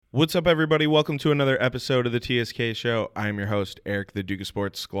What's up, everybody? Welcome to another episode of the TSK Show. I am your host, Eric, the Duke of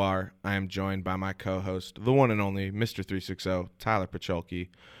Sports Sklar. I am joined by my co-host, the one and only Mr. 360, Tyler Pacholke.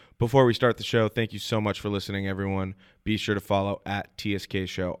 Before we start the show, thank you so much for listening, everyone. Be sure to follow at TSK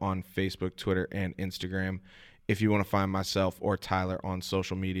Show on Facebook, Twitter, and Instagram. If you want to find myself or Tyler on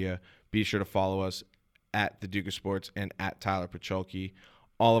social media, be sure to follow us at the Duke of Sports and at Tyler Pacholke.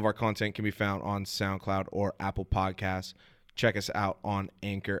 All of our content can be found on SoundCloud or Apple Podcasts. Check us out on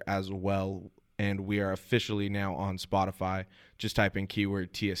Anchor as well, and we are officially now on Spotify. Just type in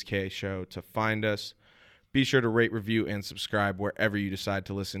keyword TSK Show to find us. Be sure to rate, review, and subscribe wherever you decide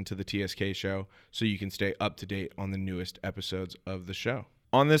to listen to the TSK Show so you can stay up to date on the newest episodes of the show.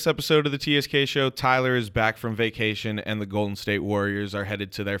 On this episode of the TSK Show, Tyler is back from vacation, and the Golden State Warriors are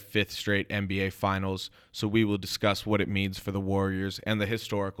headed to their 5th straight NBA Finals, so we will discuss what it means for the Warriors and the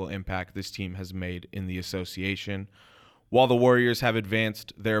historical impact this team has made in the association. While the Warriors have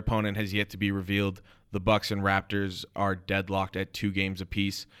advanced, their opponent has yet to be revealed. The Bucks and Raptors are deadlocked at 2 games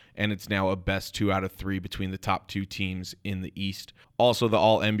apiece, and it's now a best 2 out of 3 between the top 2 teams in the East. Also, the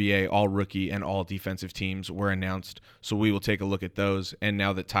All-NBA, All-Rookie, and All-Defensive teams were announced, so we will take a look at those. And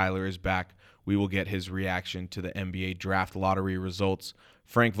now that Tyler is back, we will get his reaction to the NBA Draft Lottery results,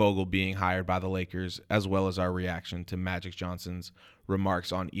 Frank Vogel being hired by the Lakers, as well as our reaction to Magic Johnson's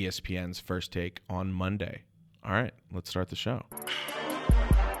remarks on ESPN's First Take on Monday. All right, let's start the show.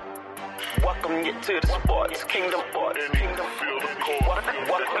 Welcome you to the sports kingdom. Welcome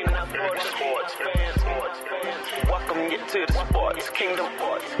you to the sports kingdom.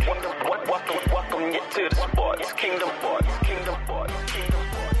 Welcome you to the sports kingdom.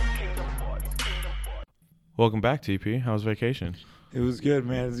 Welcome back, TP. How was vacation? It was good,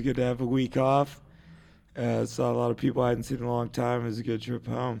 man. It was good to have a week off. Saw a lot of people I hadn't seen in a long time. It was a good trip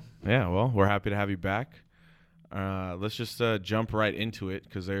home. Yeah, well, we're happy to have you back. Let's just jump right into it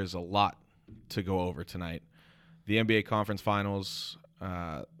because there's a lot to go over tonight. The NBA Conference Finals,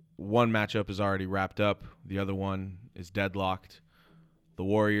 one matchup is already wrapped up. The other one is deadlocked. The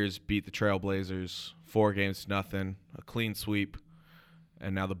Warriors beat the Trailblazers 4-0, a clean sweep.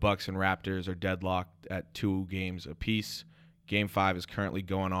 And now the Bucks and Raptors are deadlocked at 2 games apiece. Game 5 is currently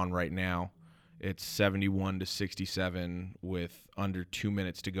going on right now. It's 71-67 with under 2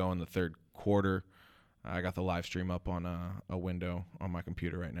 minutes to go in the third quarter. I got the live stream up on a window on my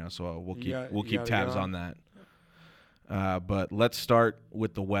computer right now, so we'll keep tabs on that. But let's start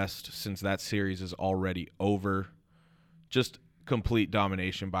with the West, since that series is already over. Just complete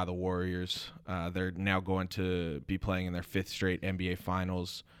domination by the Warriors. They're now going to be playing in their 5th straight NBA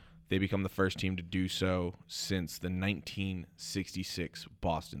Finals. They become the first team to do so since the 1966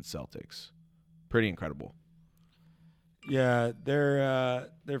 Boston Celtics. Pretty incredible. Yeah,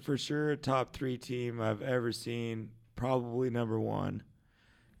 they're for sure a top 3 team I've ever seen, probably number 1.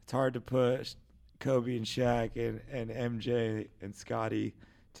 It's hard to put Kobe and Shaq and MJ and Scottie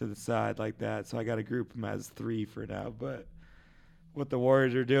to the side like that, so I got to group them as 3 for now. But what the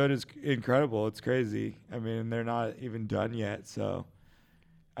Warriors are doing is incredible. It's crazy. I mean, they're not even done yet, so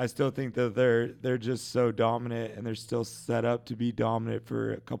I still think that they're just so dominant, and they're still set up to be dominant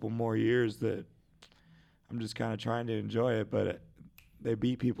for a couple more years that I'm just kind of trying to enjoy it, but they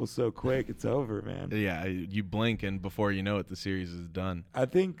beat people so quick, it's over, man. Yeah, you blink, and before you know it, the series is done. I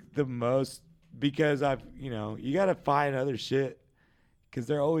think the most, because you got to find other shit, because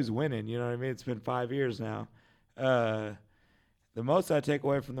they're always winning, you know what I mean? It's been 5 years now. The most I take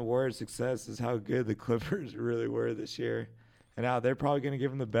away from the Warriors' success is how good the Clippers really were this year, and how they're probably going to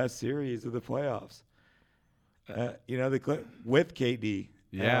give them the best series of the playoffs. With KD.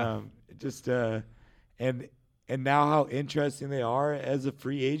 Yeah. And now how interesting they are as a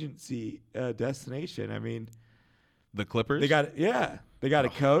free agency destination. I mean, the Clippers? They got a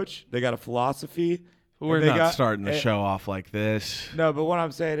coach. They got a philosophy. We're not starting the show off like this. No, but what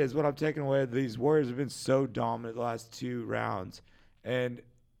I'm saying is, what I'm taking away, these Warriors have been so dominant the last 2 rounds. And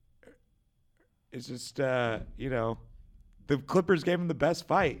it's just, the Clippers gave them the best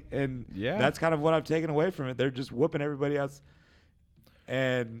fight. And that's kind of what I'm taking away from it. They're just whooping everybody else.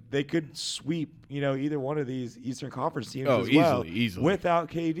 And they could sweep, either one of these Eastern Conference teams easily without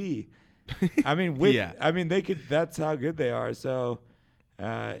KD. They could. That's how good they are. So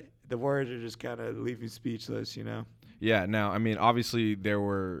the Warriors are just kind of leaving speechless, Yeah. Now, I mean, obviously there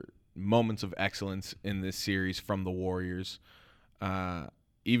were moments of excellence in this series from the Warriors.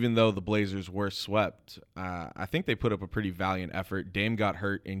 Even though the Blazers were swept, I think they put up a pretty valiant effort. Dame got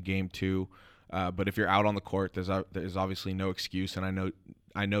hurt in Game 2. But if you're out on the court, there's obviously no excuse, and I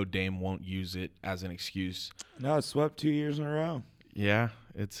know Dame won't use it as an excuse. No, it's swept 2 years in a row. Yeah,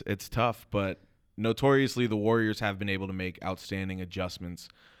 it's tough, but notoriously the Warriors have been able to make outstanding adjustments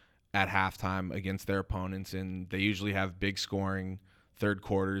at halftime against their opponents, and they usually have big scoring third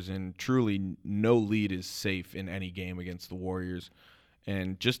quarters, and truly no lead is safe in any game against the Warriors.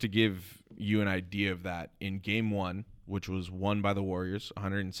 And just to give you an idea of that, in game 1, which was won by the Warriors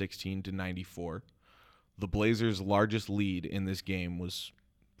 116-94, the Blazers' largest lead in this game was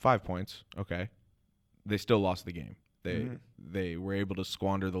 5 points. Okay. They still lost the game. They were able to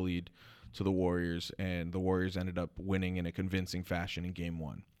squander the lead to the Warriors, and the Warriors ended up winning in a convincing fashion in game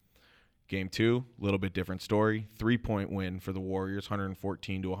 1. Game 2, a little bit different story. 3-point win for the Warriors,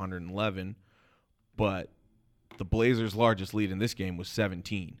 114-111. But the Blazers' largest lead in this game was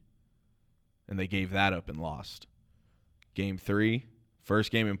 17, and they gave that up and lost. Game 3,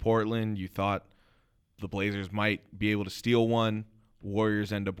 first game in Portland, you thought the Blazers might be able to steal one.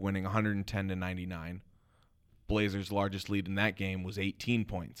 Warriors end up winning 110-99. Blazers' largest lead in that game was 18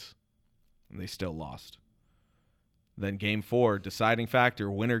 points, and they still lost. Then game 4, deciding factor,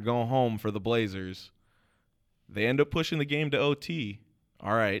 winner go home for the Blazers. They end up pushing the game to OT.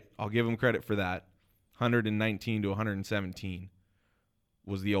 All right, I'll give them credit for that. 119-117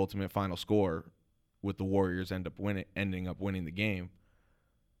 was the ultimate final score, with the Warriors ending up winning the game.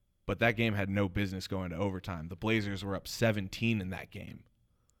 But that game had no business going to overtime. The Blazers were up 17 in that game.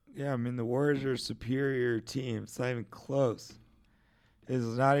 Yeah, I mean, the Warriors are a superior team. It's not even close. It's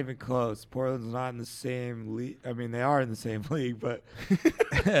not even close. Portland's not in the same league. I mean, they are in the same league, but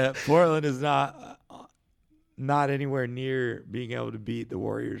Portland is not anywhere near being able to beat the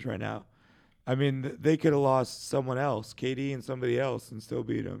Warriors right now. I mean, they could have lost someone else, KD and somebody else, and still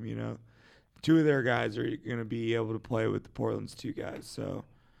beat them, you know. 2 of their guys are going to be able to play with Portland's 2 guys. So,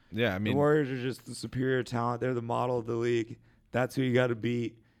 yeah, I mean, the Warriors are just the superior talent. They're the model of the league. That's who you got to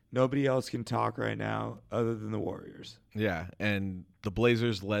beat. Nobody else can talk right now other than the Warriors. Yeah, and the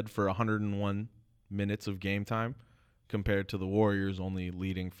Blazers led for 101 minutes of game time compared to the Warriors only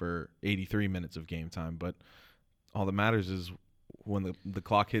leading for 83 minutes of game time. But all that matters is when the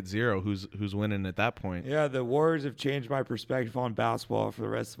clock hits 0, who's winning at that point. Yeah, the Warriors have changed my perspective on basketball for the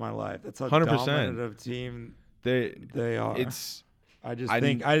rest of my life. That's how 100%. dominant of a team they are. I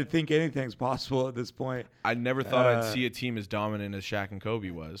think anything's possible at this point. I never thought I'd see a team as dominant as Shaq and Kobe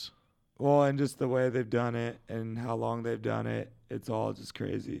was. Well, and just the way they've done it and how long they've done it, it's all just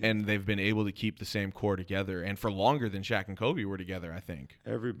crazy. And they've been able to keep the same core together, and for longer than Shaq and Kobe were together, I think.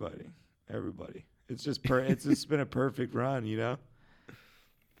 Everybody. It's just it's just been a perfect run, you know?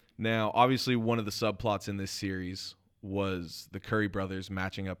 Now, obviously, one of the subplots in this series was the Curry brothers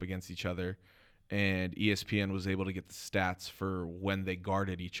matching up against each other, and ESPN was able to get the stats for when they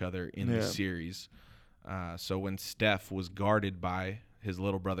guarded each other in the series. So when Steph was guarded by his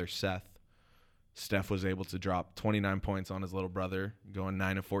little brother Seth, Steph was able to drop 29 points on his little brother, going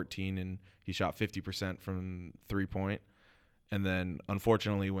 9 of 14, and he shot 50% from 3-point. And then,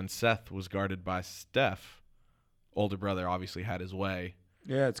 unfortunately, when Seth was guarded by Steph, older brother obviously had his way.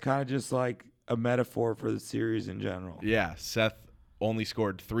 Yeah, it's kind of just like a metaphor for the series in general. Yeah, Seth only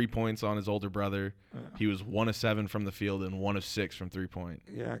scored 3 points on his older brother. He was 1 of 7 from the field and 1 of 6 from 3-point.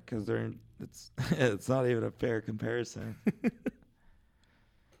 Yeah, because it's not even a fair comparison.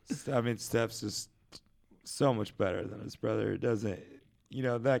 I mean, Steph's just so much better than his brother. It doesn't,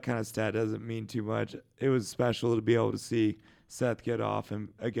 that kind of stat doesn't mean too much. It was special to be able to see Seth get off him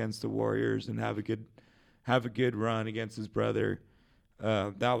against the Warriors and have a good run against his brother.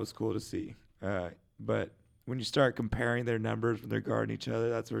 That was cool to see. But when you start comparing their numbers when they're guarding each other,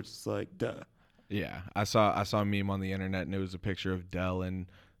 that's where it's just like, duh. Yeah, I saw a meme on the internet, and it was a picture of Dell and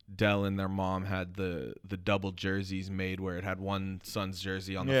their mom had the double jerseys made where it had one son's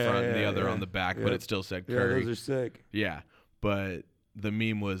jersey on the front and the other on the back, but it still said Curry. Yeah, those are sick. Yeah, but the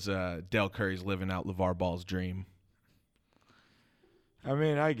meme was Dell Curry's living out LeVar Ball's dream. I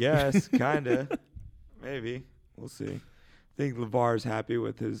mean, I guess, kind of. Maybe. We'll see. I think LeVar's happy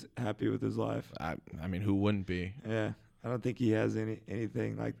with his life. I mean, who wouldn't be? Yeah. I don't think he has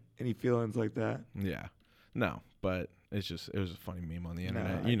anything like any feelings like that. Yeah. No, but it was a funny meme on the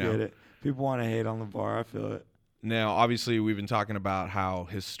internet. I get it. People want to hate on LeVar. I feel it. Now, obviously, we've been talking about how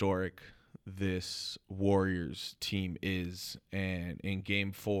historic this Warriors team is, and in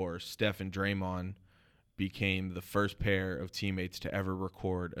Game 4, Steph and Draymond became the first pair of teammates to ever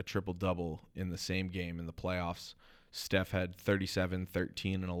record a triple-double in the same game in the playoffs. Steph had 37,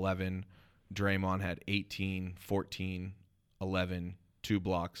 13, and 11. Draymond had 18, 14, 11, 2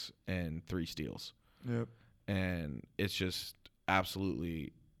 blocks, and 3 steals. Yep. And it's just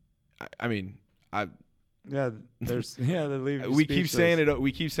absolutely, they're leaving. We keep saying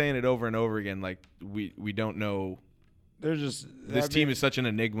it over and over again. Like we don't know they're just This team is such an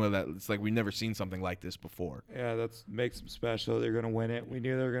enigma that it's like we've never seen something like this before. Yeah, that makes them special. They're going to win it. We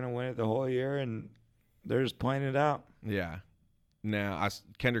knew they were going to win it the whole year, and they're just playing it out. Yeah. Now,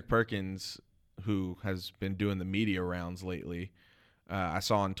 Kendrick Perkins, who has been doing the media rounds lately, I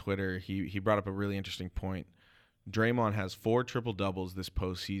saw on Twitter, he brought up a really interesting point. Draymond has 4 triple-doubles this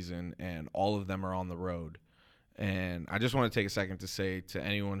postseason, and all of them are on the road. And I just want to take a second to say to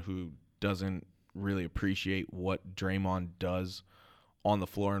anyone who doesn't really appreciate what Draymond does on the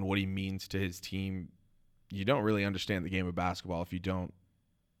floor and what he means to his team, you don't really understand the game of basketball if you don't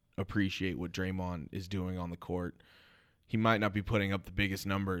appreciate what Draymond is doing on the court. He might not be putting up the biggest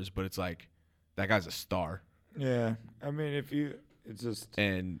numbers, but it's like that guy's a star. Yeah, I mean, it's just.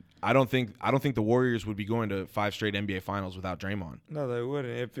 And I don't think the Warriors would be going to 5 straight NBA Finals without Draymond. No, they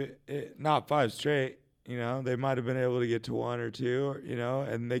wouldn't. If it not 5 straight, they might have been able to get to 1 or 2,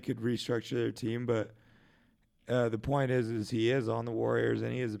 and they could restructure their team. But the point is he is on the Warriors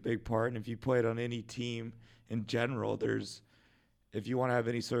and he is a big part. And if you played on any team in general, if you want to have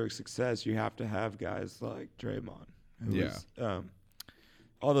any sort of success, you have to have guys like Draymond.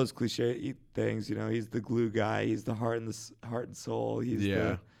 All those cliche things, he's the glue guy, he's the heart and soul, he's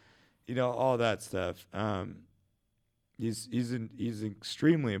all that stuff. He's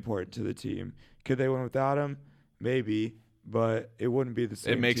extremely important to the team. Could they win without him? Maybe, but it wouldn't be the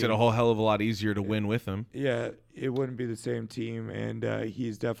same. It makes team. it a whole hell of a lot easier to win with him. Yeah, it wouldn't be the same team, and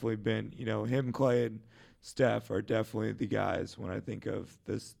he's definitely been, him, Clay, and Steph are definitely the guys when I think of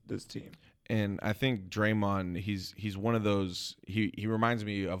this team. And I think Draymond, he's one of those. He reminds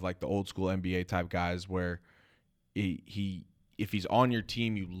me of like the old school NBA type guys where he if he's on your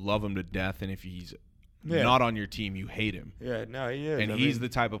team you love him to death, and if he's not on your team you hate him. Yeah, no, he is. And he's the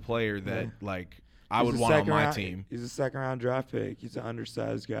type of player that I would want on my team. He's a second-round draft pick. He's an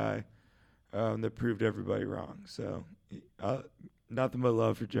undersized guy that proved everybody wrong. So nothing but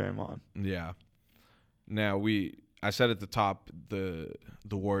love for Draymond. Yeah. Now I said at the top, the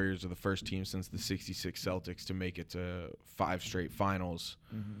Warriors are the first team since the '66 Celtics to make it to 5 straight finals.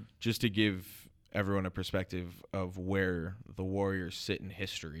 Mm-hmm. Just to give everyone a perspective of where the Warriors sit in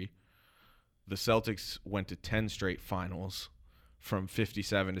history, the Celtics went to 10 straight finals from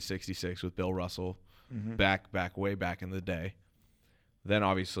 57 to 66 with Bill Russell, way back in the day. Then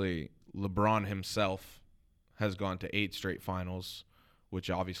obviously LeBron himself has gone to 8 straight finals, which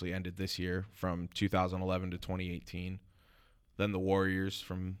obviously ended this year from 2011 to 2018. Then the Warriors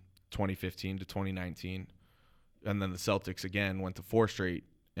from 2015 to 2019. And then the Celtics again went to 4 straight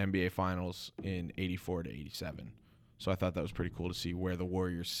NBA Finals in 84 to 87. So I thought that was pretty cool to see where the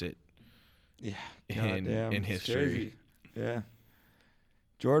Warriors sit in history. Crazy. Yeah.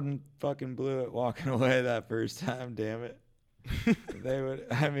 Jordan fucking blew it walking away that first time, damn it.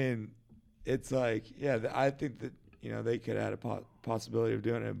 It's like, I think that, they could have had a possibility of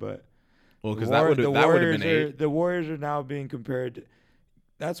doing it, but because that would have been 8. The Warriors are now being compared to,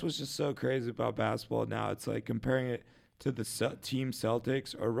 that's what's just so crazy about basketball now. It's like comparing it to the team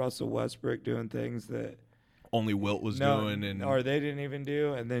Celtics or Russell Westbrook doing things that only Wilt was doing, or they didn't even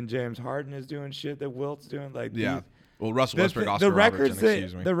do, and then James Harden is doing shit that Wilt's doing. Like Russell Westbrook, Oscar Robertson,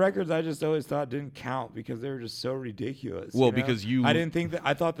 excuse me. The records I just always thought didn't count because they were just so ridiculous. Well, because I didn't think that.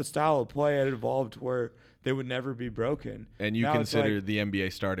 I thought the style of play had evolved to where they would never be broken. And you consider the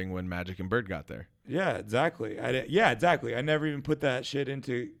NBA starting when Magic and Bird got there. Yeah, exactly. Exactly. I never even put that shit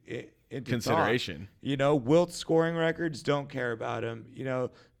into consideration. Thought. Wilt's scoring records, don't care about him.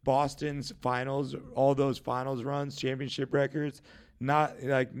 Boston's finals, all those finals runs, championship records. Not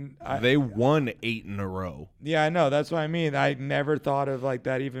like they won 8 in a row. Yeah, I know. That's what I mean. I never thought of like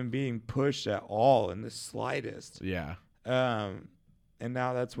that even being pushed at all in the slightest. Yeah. And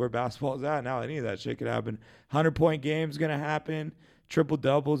now that's where basketball is at. Now any of that shit could happen. 100-point game's gonna happen. Triple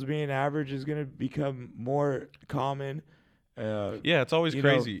doubles being average is gonna become more common. It's always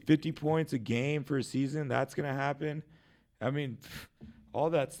crazy. 50 points a game for a season, that's gonna happen. I mean,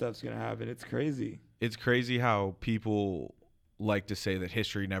 all that stuff's gonna happen. It's crazy. It's crazy how people like to say that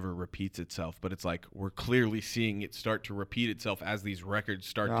history never repeats itself, but it's like we're clearly seeing it start to repeat itself as these records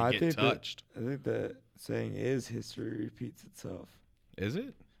start to get touched. I think the saying is history repeats itself. Is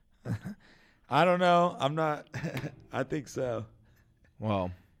it? I don't know. I'm not. I think so.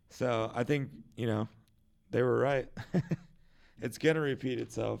 Well. So I think, they were right. It's going to repeat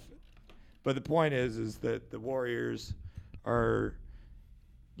itself. But the point is that the Warriors are,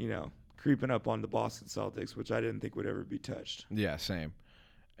 creeping up on the Boston Celtics, which I didn't think would ever be touched. Yeah, same.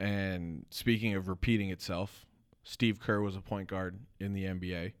 And speaking of repeating itself, Steve Kerr was a point guard in the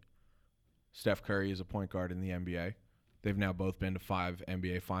NBA. Steph Curry is a point guard in the NBA. They've now both been to 5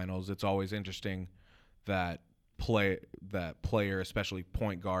 NBA finals. It's always interesting that player, especially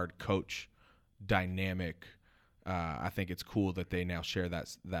point guard coach dynamic. I think it's cool that they now share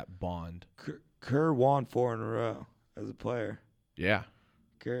that bond. Kerr won 4 in a row as a player. Yeah.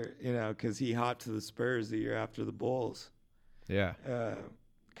 Kerr, because he hopped to the Spurs the year after the Bulls. Yeah.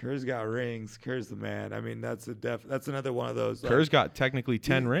 Kerr's got rings. Kerr's the man. I mean, that's another one of those. Kerr's got technically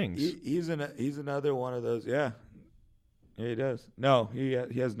 10 rings. He's another one of those. Yeah. Yeah, he does. No, he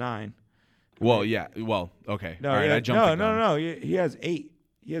has 9. Well, yeah. Well, okay. No, all right, I jumped the gun. No. He has 8.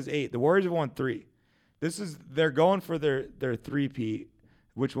 He has 8. The Warriors have won 3. They're going for their 3-peat,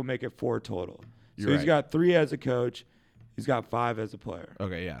 which will make it 4 total. So You're he's got 3 as a coach. He's got 5 as a player.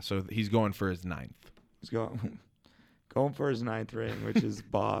 Okay, yeah. So he's going for his 9th. He's going for his 9th ring, which is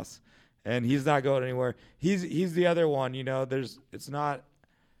boss, and he's not going anywhere. He's the other one. It's not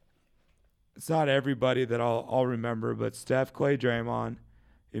everybody that I'll remember, but Steph, Clay, Draymond.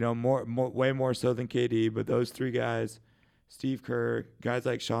 Way more so than KD, but those 3 guys, Steve Kerr, guys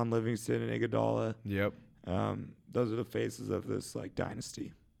like Sean Livingston and Iguodala. Yep. Those are the faces of this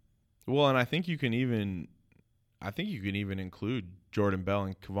dynasty. Well, and I think you can even include Jordan Bell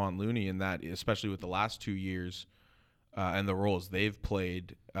and Kevon Looney in that, especially with the last 2 years and the roles they've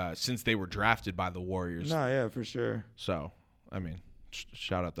played since they were drafted by the Warriors. No, yeah, for sure. So, I mean,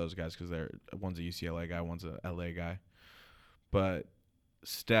 shout out those guys because one's a UCLA guy, one's a LA guy. But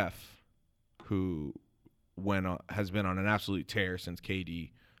Steph, who has been on an absolute tear since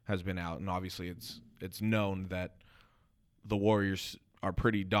KD has been out, and obviously it's known that the Warriors are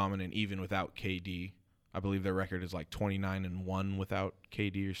pretty dominant even without KD. I believe their record is like 29-1 without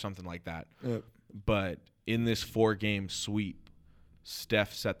KD or something like that. Yep. But in this 4-game sweep,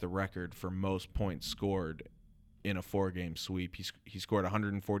 Steph set the record for most points scored in a 4-game sweep. He scored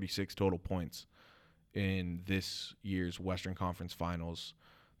 146 total points in this year's Western Conference Finals.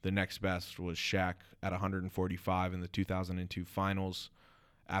 The next best was Shaq at 145 in the 2002 Finals.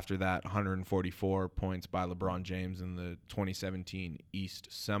 After that, 144 points by LeBron James in the 2017 East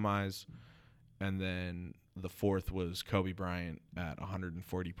Semis. And then the 4th was Kobe Bryant at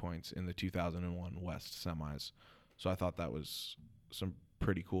 140 points in the 2001 West Semis. So I thought that was some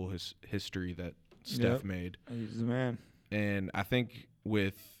pretty cool history that Steph made. He's the man. And I think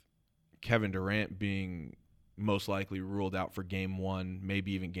with Kevin Durant being most likely ruled out for Game 1,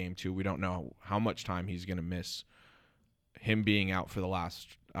 maybe even Game 2, we don't know how much time he's going to miss. Him being out for the last,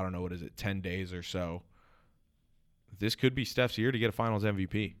 10 days or so, this could be Steph's year to get a Finals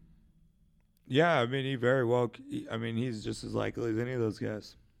MVP. Yeah, I mean, he's just as likely as any of those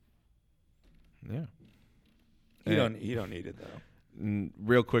guys. Yeah. He don't need it, though.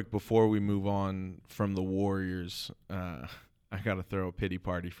 Real quick, before we move on from the Warriors, I got to throw a pity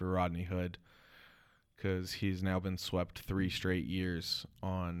party for Rodney Hood because he's now been swept 3 straight years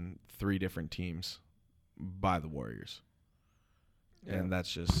on 3 different teams by the Warriors. Yeah. And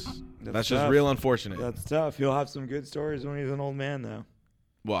that's just real unfortunate. That's tough. He'll have some good stories when he's an old man, though.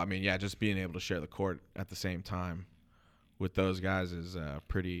 Well, I mean, yeah, just being able to share the court at the same time with those guys is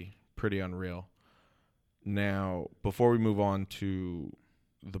pretty unreal. Now, before we move on to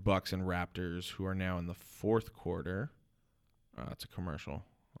the Bucks and Raptors, who are now in the 4th quarter, it's a commercial.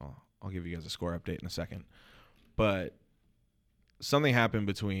 I'll give you guys a score update in a second. But something happened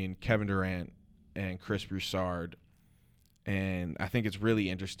between Kevin Durant and Chris Broussard, and I think it's really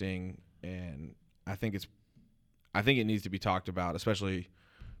interesting, and I think it needs to be talked about, especially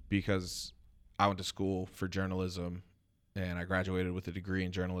because I went to school for journalism and I graduated with a degree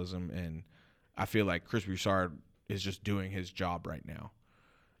in journalism, and I feel like Chris Broussard is just doing his job right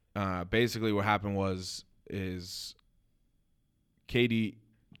now. Basically what happened is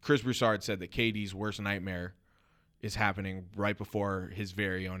Chris Broussard said that KD's worst nightmare is happening right before his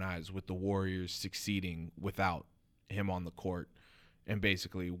very own eyes, with the Warriors succeeding without him on the court and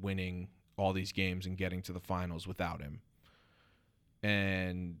basically winning all these games and getting to the finals without him.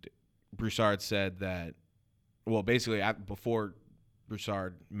 And Broussard said that, well, basically before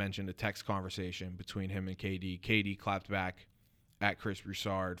Broussard mentioned a text conversation between him and KD clapped back at Chris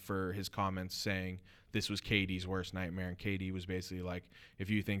Broussard for his comments saying this was KD's worst nightmare. And KD was basically like, if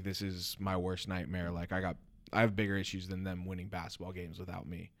you think this is my worst nightmare, like I have bigger issues than them winning basketball games without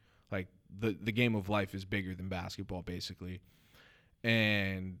me. Like the game of life is bigger than basketball, basically.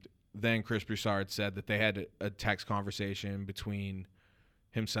 And then Chris Broussard said that they had a text conversation between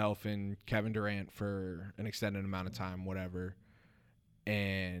himself and Kevin Durant for an extended amount of time, whatever.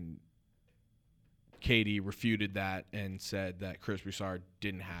 And KD refuted that and said that Chris Broussard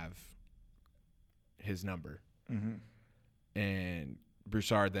didn't have his number. Mm-hmm. And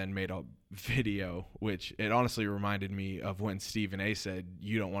Broussard then made a video, which it honestly reminded me of when Stephen A. said,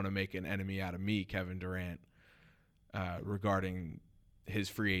 "You don't want to make an enemy out of me, Kevin Durant." regarding his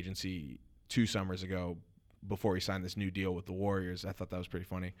free agency 2 summers ago before he signed this new deal with the Warriors. I thought that was pretty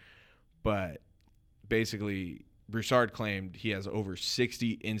funny. But basically, Broussard claimed he has over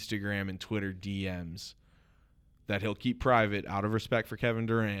 60 Instagram and Twitter DMs that he'll keep private out of respect for Kevin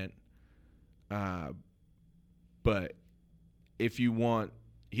Durant. But if you want,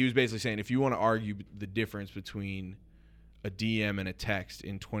 he was basically saying, if you want to argue the difference between a DM and a text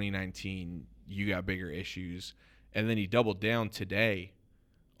in 2019, you got bigger issues. And then he doubled down today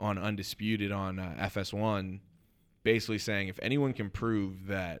on Undisputed on FS1, basically saying if anyone can prove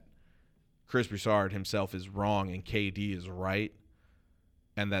that Chris Broussard himself is wrong and KD is right,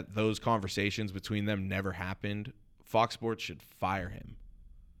 and that those conversations between them never happened, Fox Sports should fire him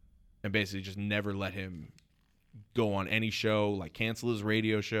and basically just never let him go on any show, like cancel his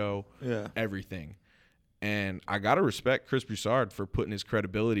radio show, everything. And I got to respect Chris Broussard for putting his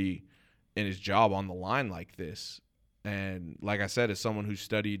credibility and his job on the line like this. And like I said, as someone who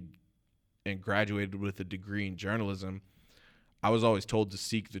studied and graduated with a degree in journalism, I was always told to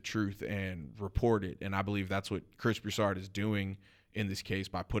seek the truth and report it. And I believe that's what Chris Broussard is doing in this case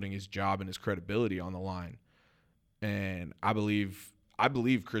by putting his job and his credibility on the line. And I believe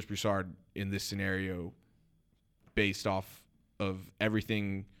Chris Broussard in this scenario, based off of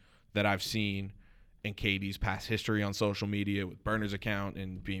everything that I've seen and KD's past history on social media with Burner's account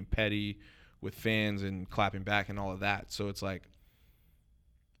and being petty with fans and clapping back and all of that. So it's like,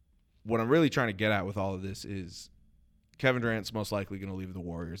 what I'm really trying to get at with all of this is Kevin Durant's most likely going to leave the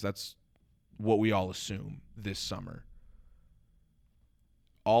Warriors. That's what we all assume this summer.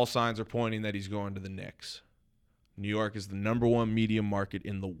 All signs are pointing that he's going to the Knicks. New York is the number one media market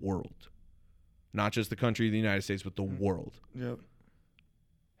in the world. Not just the country of the United States, but the world. Yep.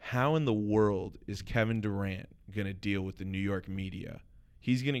 How in the world is Kevin Durant going to deal with the New York media?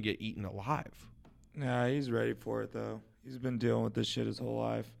 He's going to get eaten alive. Nah, he's ready for it, though. He's been dealing with this shit his whole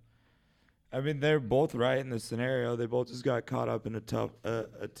life. I mean, they're both right in this scenario. They both just got caught up in a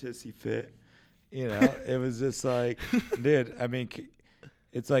tissy fit. You know, it was just like, dude, I mean,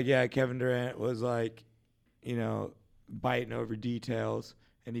 it's like, yeah, Kevin Durant was like, you know, biting over details,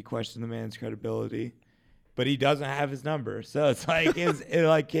 and he questioned the man's credibility. But he doesn't have his number. So it's like,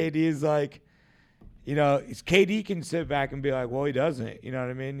 like KD's like, you know, KD can sit back and be like, well, he doesn't. You know what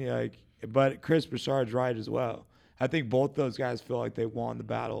I mean? Like, but Chris Broussard's right as well. I think both those guys feel like they won the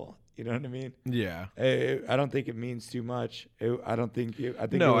battle. You know what I mean? Yeah. I don't think it means too much. I think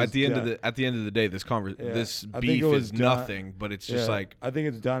no. At the end of the day, this beef is nothing. But it's just like, I think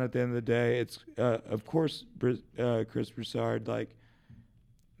it's done at the end of the day. It's of course Chris Broussard like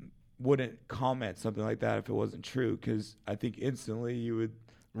wouldn't comment something like that if it wasn't true, because I think instantly you would.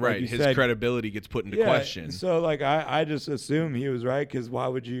 Right, his credibility gets put into question. So like I just assume he was right, because why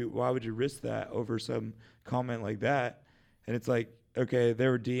would you risk that over some comment like that? And it's like, okay,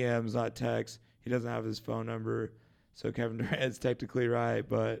 there were DMs, not texts. He doesn't have his phone number, so Kevin Durant's technically right,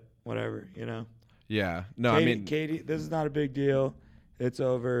 but whatever, you know. Yeah, no, KD, this is not a big deal. It's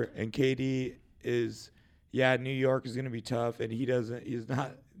over, and KD is, New York is going to be tough, and he's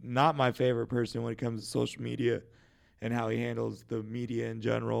not my favorite person when it comes to social media and how he handles the media in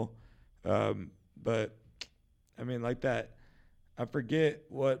general. But, I mean, like that, I forget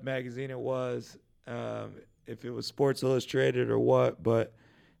what magazine it was, if it was Sports Illustrated or what, but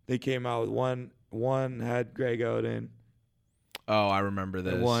they came out with one had Greg Oden. Oh, I remember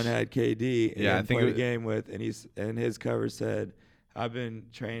this. And one had KD. Yeah, I think played a game with, and his cover said, "I've been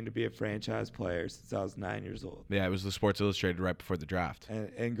trained to be a franchise player since I was 9 years old." Yeah, it was the Sports Illustrated right before the draft.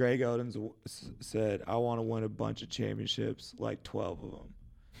 And Greg Oden said, "I want to win a bunch of championships, like 12 of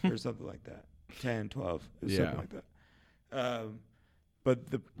them," or something like that. 10, 12, something like that.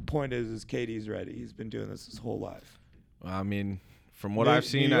 But the point is KD's ready. He's been doing this his whole life. Well, I mean, from what I've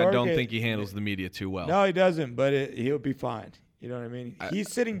seen, I don't think he handles the media too well. No, he doesn't, but he'll be fine. You know what I mean?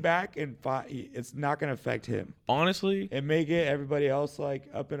 He's sitting back, and it's not going to affect him. Honestly, it may get everybody else like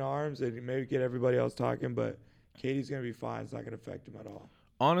up in arms, and it may get everybody else talking, but KD's going to be fine. It's not going to affect him at all.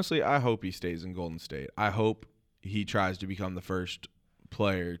 Honestly, I hope he stays in Golden State. I hope he tries to become the first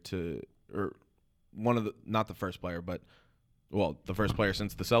player not the first player, but the first player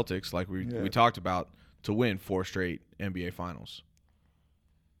since the Celtics, like we talked about, to win 4 straight NBA Finals.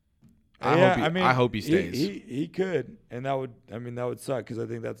 I hope he stays. He could, and that would suck, because I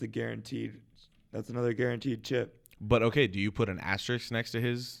think that's another guaranteed chip. But okay, do you put an asterisk next to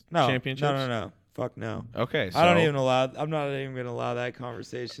his championships? No. Fuck no. Okay, so I'm not even gonna allow that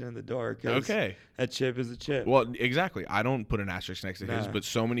conversation in the door. Okay. That chip is a chip. Well, exactly. I don't put an asterisk next to his, Nah. but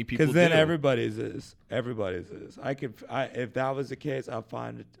so many people do. Because then everybody's is. If that was the case, I'll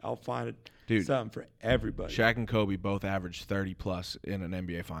find Dude, something for everybody. Shaq and Kobe both averaged 30 plus in an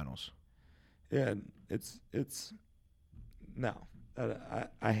NBA Finals. Yeah, it's no.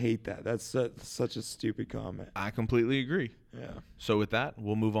 I hate that. That's such a stupid comment. I completely agree. Yeah. So with that,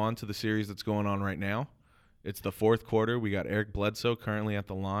 we'll move on to the series that's going on right now. It's the fourth quarter. We got Eric Bledsoe currently at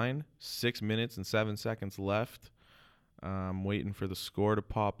the line. 6 minutes and 7 seconds left. I'm waiting for the score to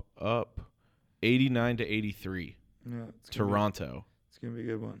pop up. 89-83. Yeah. Toronto. It's gonna be a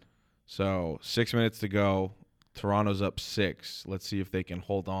good one. So 6 minutes to go. Toronto's up 6. Let's see if they can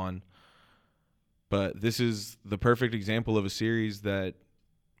hold on. But this is the perfect example of a series that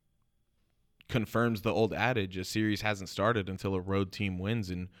confirms the old adage: a series hasn't started until a road team wins,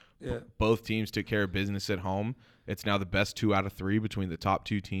 and both teams took care of business at home. It's now the best 2 out of 3 between the top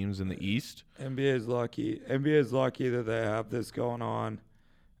 2 teams in the East. NBA is lucky. NBA is lucky that they have this going on.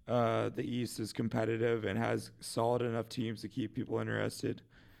 The East is competitive and has solid enough teams to keep people interested.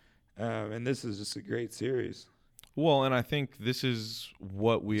 And this is just a great series. Well, and I think this is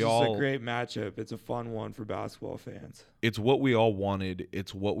what It's a great matchup. It's a fun one for basketball fans. It's what we all wanted.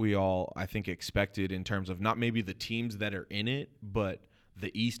 It's what we all, I think, expected in terms of not maybe the teams that are in it, but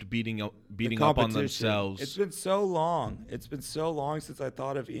the East beating up on themselves. It's been so long. It's been so long since I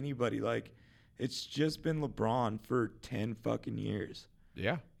thought of anybody. Like, it's just been LeBron for 10 fucking years.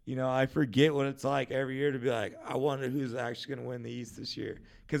 Yeah. You know, I forget what it's like every year to be like, I wonder who's actually going to win the East this year.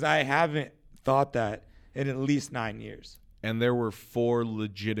 Because I haven't thought that in at least 9 years. And there were 4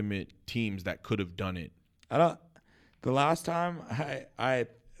 legitimate teams that could have done it. The last time I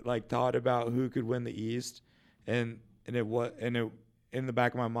thought about who could win the East, and in the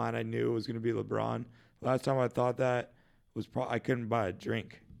back of my mind I knew it was going to be LeBron. Last time I thought that was I couldn't buy a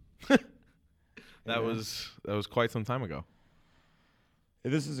drink. That was quite some time ago.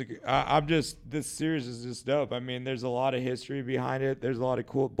 This series is just dope. I mean, there's a lot of history behind it. There's a lot of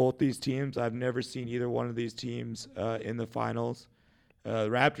cool. Both these teams, I've never seen either one of these teams in the finals. The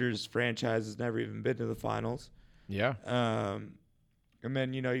Raptors franchise has never even been to the finals. Yeah. And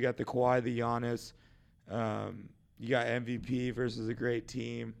then you got the Kawhi, the Giannis. You got MVP versus a great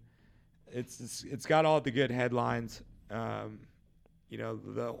team. It's got all the good headlines.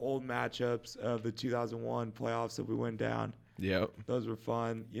 The old matchups of the 2001 playoffs that we went down. Yep. Those were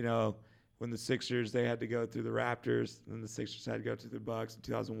fun. When the Sixers, they had to go through the Raptors, and the Sixers had to go through the Bucks in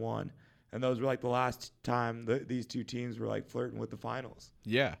 2001. And those were like the last time these two teams were like flirting with the finals.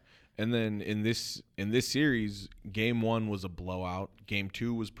 Yeah. And then in this series, game 1 was a blowout. Game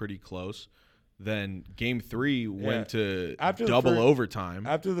 2 was pretty close. Then game 3 went to double overtime.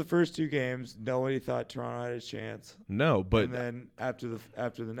 After the first 2 games, nobody thought Toronto had a chance. No, but and then after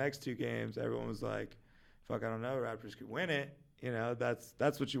the next 2 games, everyone was like, fuck, I don't know, Raptors could win it.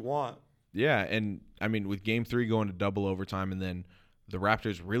 That's what you want. Yeah, and I mean, with game 3 going to double overtime, and then the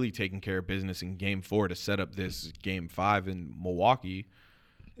Raptors really taking care of business in game 4 to set up this game 5 in Milwaukee.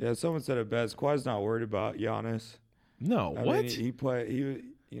 Yeah, someone said it best. Kawhi's not worried about Giannis. No, I what?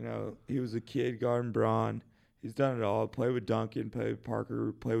 mean, he was a kid guarding Braun. He's done it all. Played with Duncan, played with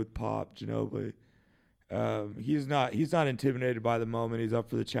Parker, played with Pop, Ginobili. He's not intimidated by the moment. He's up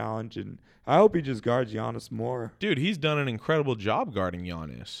for the challenge, and I hope he just guards Giannis more. Dude, he's done an incredible job guarding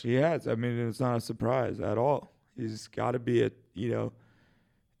Giannis. He has. I mean, it's not a surprise at all. He's got to be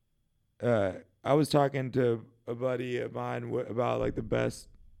I was talking to a buddy of mine about like the best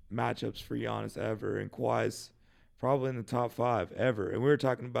matchups for Giannis ever, and Kawhi's probably in the top 5 ever. And we were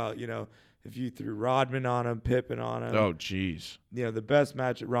talking about, if you threw Rodman on him, Pippen on him. Oh, jeez. The best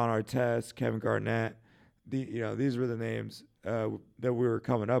match at Ron Artest, Kevin Garnett. These were the names that we were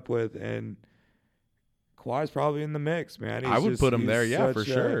coming up with, and Kawhi's probably in the mix, man. I would put him there, yeah, for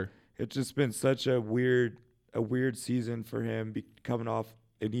sure. It's just been such a weird season for him, coming off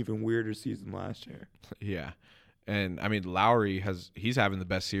an even weirder season last year. Yeah, and I mean Lowry he's having the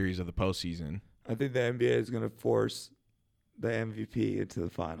best series of the postseason. I think the NBA is going to force the MVP into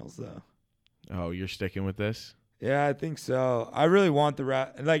the finals, though. Oh, you're sticking with this? Yeah, I think so. I really want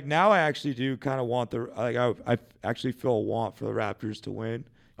now I actually do kind of want I actually feel a want for the Raptors to win.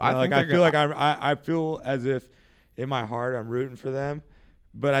 I feel as if in my heart I'm rooting for them,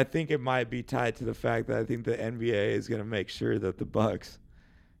 but I think it might be tied to the fact that I think the NBA is going to make sure that the Bucks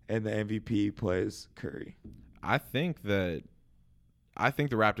and the MVP plays Curry. I think the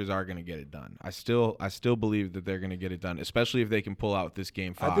Raptors are going to get it done. I still believe that they're going to get it done, especially if they can pull out this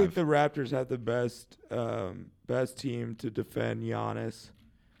game 5. I think the Raptors have the best team to defend Giannis,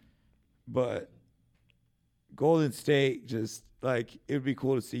 but Golden State just like it would be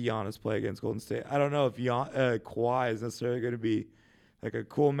cool to see Giannis play against Golden State. I don't know if Kawhi is necessarily going to be like a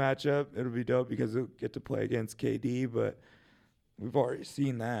cool matchup. It'll be dope because he'll get to play against KD, but we've already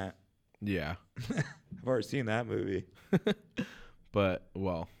seen that. Yeah. I've already seen that movie. But,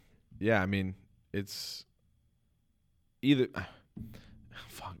 well, yeah, I mean, it's either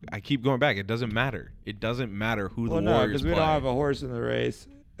fuck, I keep going back. It doesn't matter. It doesn't matter who the Warriors because we play. don't have a horse in the race.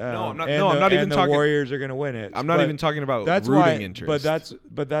 No, I'm not. And I'm not even the talking. Warriors are going to win it. I'm not even talking about that's rooting why, interest.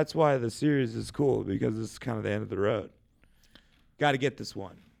 But that's why the series is cool because it's kind of the end of the road. Got to get this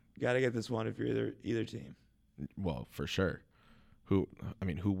one. Got to get this one if you're either team. Well, for sure. Who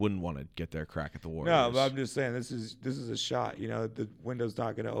wouldn't want to get their crack at the Warriors? No, but I'm just saying this is a shot. You know, the window's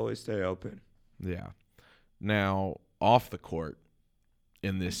not going to always stay open. Yeah. Now, off the court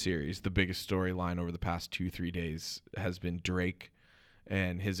in this series, the biggest storyline over the past 2-3 days has been Drake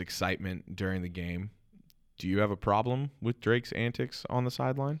and his excitement during the game. Do you have a problem with Drake's antics on the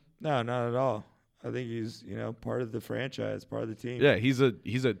sideline? No, not at all. I think he's, part of the franchise, part of the team. Yeah, he's a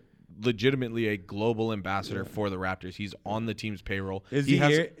legitimately a global ambassador for the Raptors. He's on the team's payroll. Is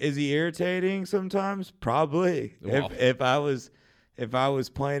he irritating sometimes? Probably. Well, if I was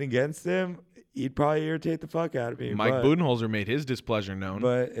playing against him, he'd probably irritate the fuck out of me. Mike Budenholzer made his displeasure known.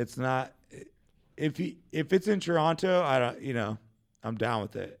 But it's not. If it's in Toronto, I don't. I'm down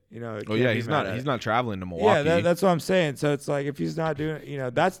with it. He's not traveling to Milwaukee. Yeah, that's what I'm saying. So it's like if he's not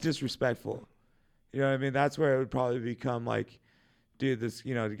doing, that's disrespectful. You know what I mean? That's where it would probably become like, dude, this,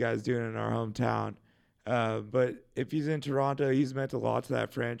 the guy's doing it in our hometown. But if he's in Toronto, he's meant a lot to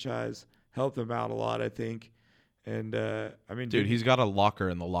that franchise, helped them out a lot, I think. And dude, he's got a locker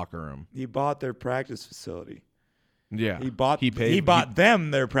in the locker room. He bought their practice facility. Yeah, he bought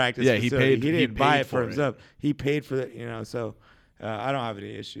them their practice facility. He didn't buy it for himself. He paid for it. So I don't have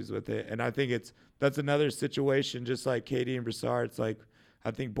any issues with it. And I think that's another situation, just like KD and Brassard. It's like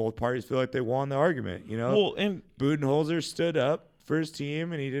I think both parties feel like they won the argument. Well, and Budenholzer stood up for his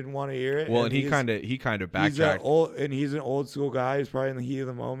team, and he didn't want to hear it. Well, and he kind of backtracked. He's an old school guy. He's probably in the heat of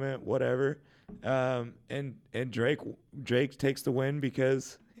the moment, whatever. And Drake takes the win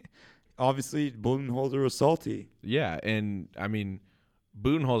because obviously Budenholzer was salty. Yeah, and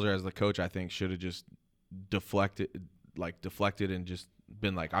Budenholzer as the coach, I think, should have just deflected and just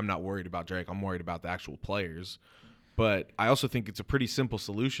been like, I'm not worried about Drake. I'm worried about the actual players. But I also think it's a pretty simple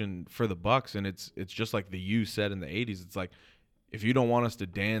solution for the Bucks, and it's just like the U said in the 80s. It's like, if you don't want us to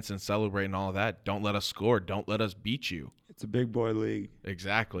dance and celebrate and all of that, don't let us score. Don't let us beat you. It's a big boy league.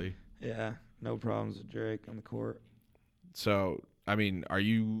 Exactly. Yeah, no problems with Drake on the court. So, are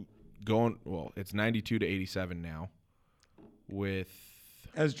you going – well, it's 92-87 now with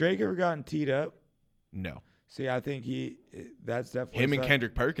 – Has Drake ever gotten teed up? No. See, I think that's definitely him and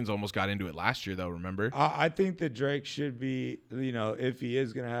Kendrick Perkins almost got into it last year, though, remember? I think that Drake should be, if he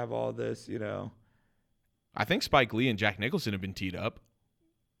is going to have all this, I think Spike Lee and Jack Nicholson have been teed up.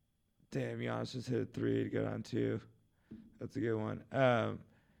 Damn, Giannis just hit a 3 to go on 2. That's a good one.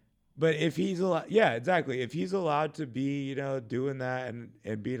 But if he's allowed, yeah, exactly. If he's allowed to be, doing that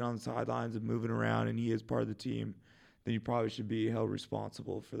and being on the sidelines and moving around and he is part of the team, then you probably should be held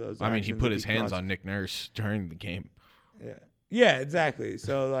responsible for those actions. He put his hands on Nick Nurse during the game. Yeah. Yeah, exactly.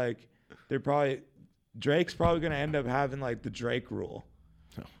 So, like, Drake's probably going to end up having, like, the Drake rule.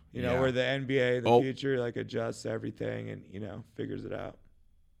 Where the NBA in the future, like, adjusts everything and, figures it out.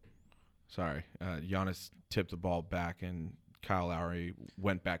 Sorry. Giannis tipped the ball back, and Kyle Lowry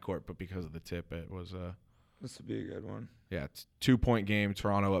went backcourt, but because of the tip, it was This would be a good one. Yeah, it's 2-point game.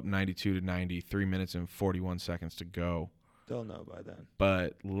 Toronto up 92-90, 3 minutes and 41 seconds to go. They'll know by then.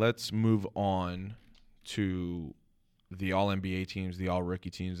 But let's move on to the All-NBA teams, the All-Rookie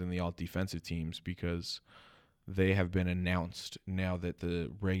teams, and the All-Defensive teams because they have been announced now that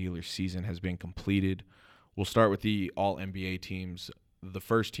the regular season has been completed. We'll start with the All-NBA teams. The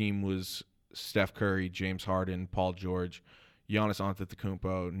first team was Steph Curry, James Harden, Paul George, Giannis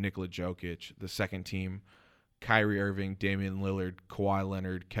Antetokounmpo, Nikola Jokic. The second team, Kyrie Irving, Damian Lillard, Kawhi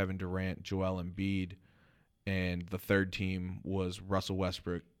Leonard, Kevin Durant, Joel Embiid. And the third team was Russell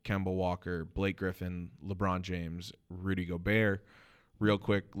Westbrook, Kemba Walker, Blake Griffin, LeBron James, Rudy Gobert. Real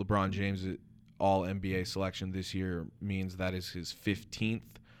quick, LeBron James' All-NBA selection this year means that is his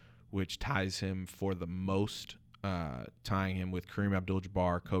 15th, which ties him for the most, tying him with Kareem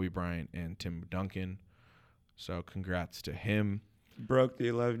Abdul-Jabbar, Kobe Bryant, and Tim Duncan. So congrats to him. Broke the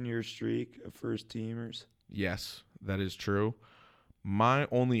 11-year streak of first-teamers. Yes, that is true. My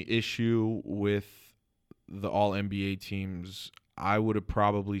only issue with the All-NBA teams, I would have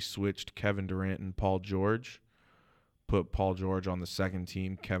probably switched Kevin Durant and Paul George. Put Paul George on the second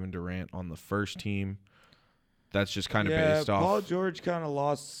team, Kevin Durant on the first team. That's just kind of Yeah, based off. Paul George kind of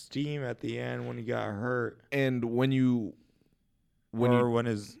lost steam at the end when he got hurt, And when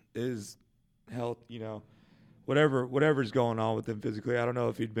his health, whatever's going on with him physically. I don't know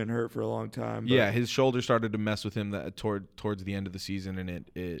if he'd been hurt for a long time. But yeah, his shoulder started to mess with him towards the end of the season, and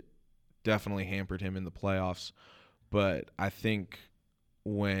it definitely hampered him in the playoffs. But I think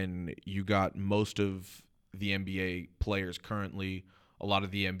when you got most of the NBA players currently, a lot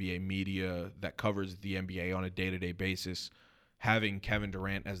of the NBA media that covers the NBA on a day-to-day basis, having Kevin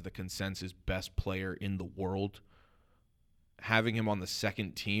Durant as the consensus best player in the world, having him on the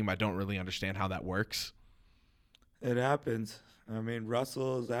second team, I don't really understand how that works. it happens. I mean,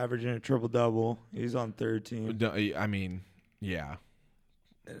 Russell is averaging a triple-double. He's on third team. I mean, yeah.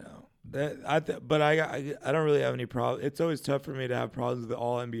 But I don't really have any problem. It's always tough for me to have problems with the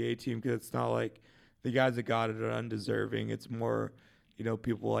All NBA team because it's not like the guys that got it are undeserving. It's more,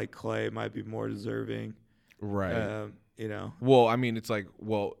 people like Clay might be more deserving, Right. Well, I mean, it's like,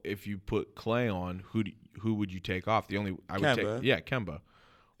 if you put Clay on, who would you take off? Kemba.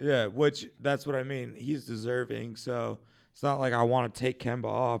 Yeah, which that's what I mean. He's deserving, so it's not like I want to take Kemba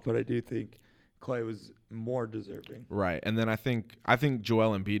off, but I do think Clay was more deserving. Right. And then I think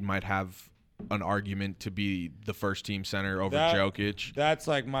Joel Embiid might have an argument to be the first team center over Jokic. That's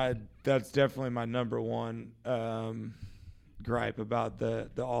definitely my number one gripe about the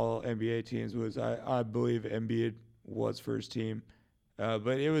all NBA teams was I believe Embiid was first team.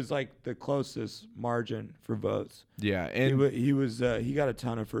 But it was like the closest margin for votes. Yeah, and he got a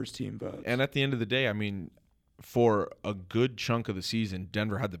ton of first team votes. And at the end of the day, I mean, for a good chunk of the season,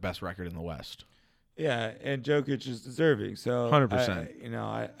 Denver had the best record in the West. Yeah, and Jokic is deserving. So 100%.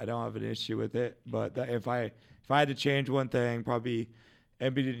 I don't have an issue with it. But if I had to change one thing, probably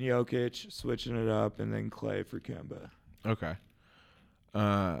Embiid and Jokic, switching it up, and then Clay for Kemba. Okay.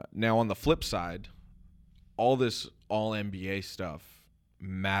 Now on the flip side, all this all NBA stuff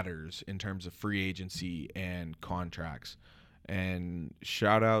matters in terms of free agency and contracts. And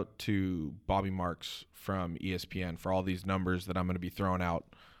shout out to Bobby Marks from ESPN for all these numbers that I'm going to be throwing out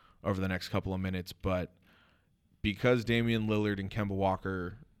over the next couple of minutes. But because Damian Lillard and Kemba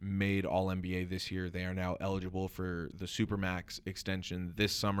Walker made All-NBA this year, they are now eligible for the Supermax extension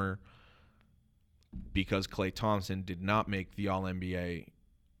this summer. Because Klay Thompson did not make the All-NBA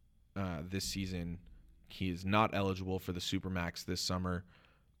this season, he is not eligible for the Supermax this summer.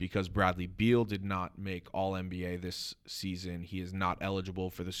 Because Bradley Beal did not make All-NBA this season, he is not eligible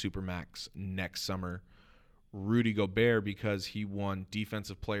for the Supermax next summer. Rudy Gobert, because he won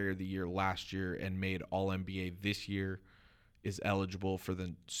Defensive Player of the Year last year and made All-NBA this year, is eligible for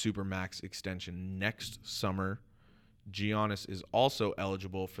the Supermax extension next summer. Giannis is also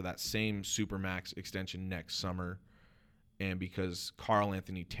eligible for that same Supermax extension next summer. And because Karl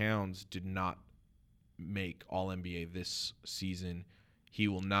Anthony Towns did not make All-NBA this season, he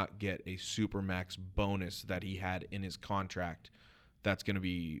will not get a Supermax bonus that he had in his contract. That's going to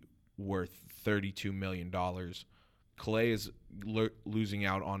be worth $32 million. Clay is losing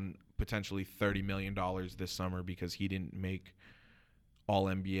out on potentially $30 million this summer because he didn't make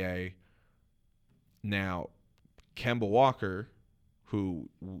All-NBA. Now, Kemba Walker, who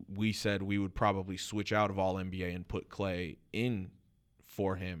we said we would probably switch out of All-NBA and put Clay in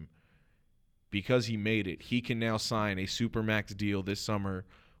for him, because he made it, he can now sign a Supermax deal this summer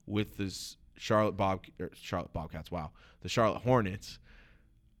with the Charlotte Hornets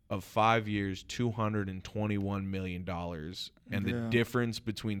of 5 years, $221 million. And the difference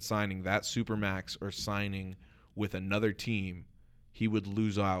between signing that Supermax or signing with another team, he would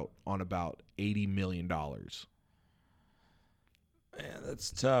lose out on about $80 million. Man,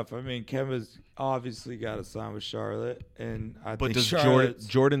 that's tough. I mean, Kemba's obviously got to sign with Charlotte, and But does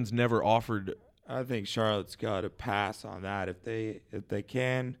Jordan's never offered? I think Charlotte's got to pass on that if they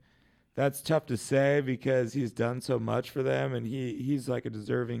can. That's tough to say because he's done so much for them, and he's like a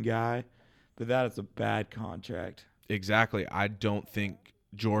deserving guy. But that is a bad contract. Exactly. I don't think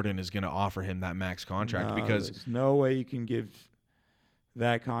Jordan is going to offer him that max contract because there's no way you can give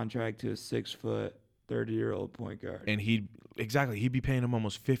that contract to a 6-foot, 30-year-old point guard. And he'd be paying him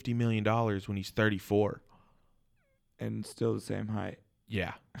almost $50 million when he's 34. And still the same height.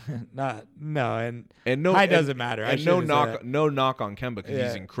 Yeah. Height doesn't matter. And no knock on Kemba because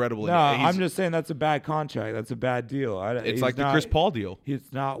he's incredible. No, I'm just saying that's a bad contract. That's a bad deal. It's like the Chris Paul deal.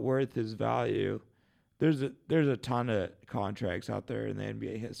 It's not worth his value. There's a ton of contracts out there in the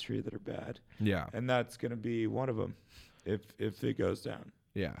NBA history that are bad. Yeah. And that's going to be one of them if it goes down.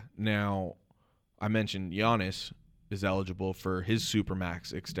 Yeah. Now, I mentioned Giannis is eligible for his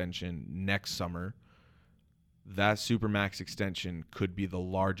Supermax extension next summer. That Supermax extension could be the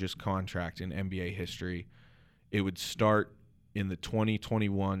largest contract in NBA history. it would start in the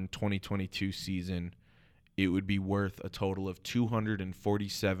 2021-2022 season. It would be worth a total of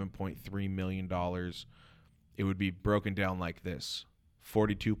 $247.3 million. It would be broken down like this: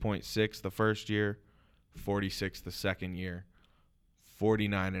 42.6 the first year, 46 the second year,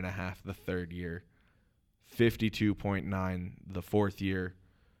 49.5 the third year, 52.9 the fourth year,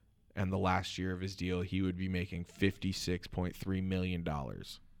 and the last year of his deal, he would be making $56.3 million.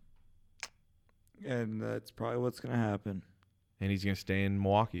 And that's probably what's going to happen. And he's going to stay in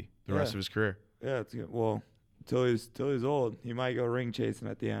Milwaukee the rest of his career. Yeah, it's good. Well, till he's old. He might go ring chasing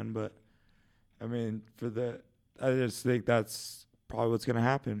at the end, but I mean, I just think that's probably what's going to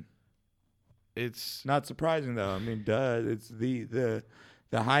happen. It's not surprising though. I mean, it's the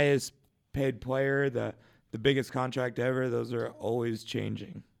highest paid player, the biggest contract ever. Those are always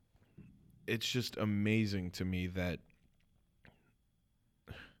changing. It's just amazing to me that.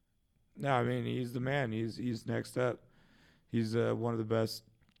 No, I mean, he's the man. He's next up. He's one of the best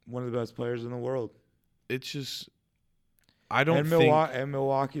players in the world. It's just, I don't think. And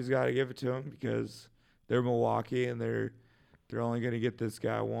Milwaukee's got to give it to him because they're Milwaukee and they're only going to get this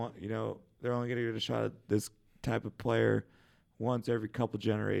guy they're only going to get a shot at this type of player once every couple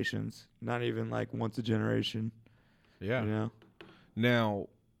generations. Not even like once a generation. Yeah. Now,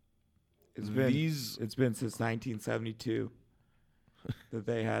 it's been since 1972 that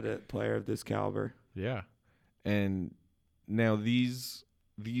they had a player of this caliber. Yeah. And now these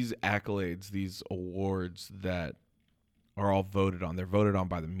accolades, these awards that are all voted on, they're voted on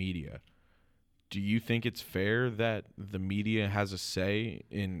by the media. Do you think it's fair that the media has a say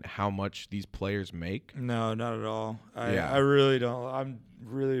in how much these players make? No, not at all. I really don't. I'm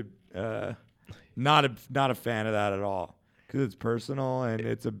really not a fan of that at all because it's personal and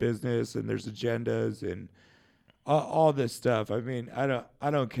it's a business and there's agendas and all this stuff. I mean, I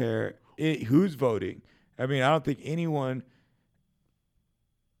don't care who's voting. I mean, I don't think anyone.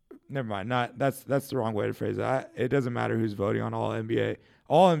 Never mind. That's the wrong way to phrase it. It doesn't matter who's voting on All NBA.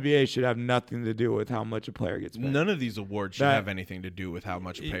 All NBA should have nothing to do with how much a player gets paid. None of these awards should have anything to do with how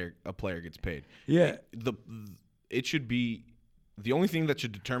much a player gets paid. Yeah. It should be the only thing that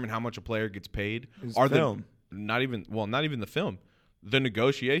should determine how much a player gets paid are film. Not even the film. The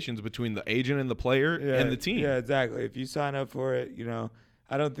negotiations between the agent and the player and the team. Yeah, exactly. If you sign up for it,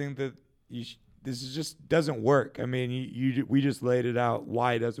 I don't think that this just doesn't work. I mean, we just laid it out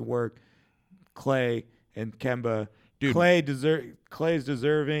why it doesn't work. Klay and Kemba. Dude. Klay's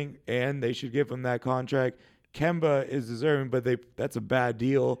deserving, and they should give him that contract. Kemba is deserving, but that's a bad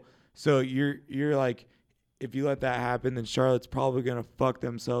deal. So you're like, if you let that happen, then Charlotte's probably going to fuck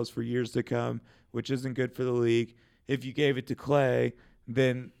themselves for years to come, which isn't good for the league. If you gave it to Klay,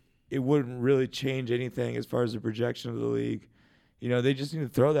 then it wouldn't really change anything as far as the projection of the league. They just need to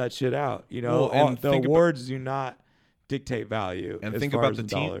throw that shit out. The awards do not dictate value. And think about the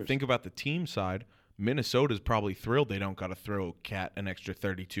team. Think about the team side. Minnesota's probably thrilled they don't got to throw Cat an extra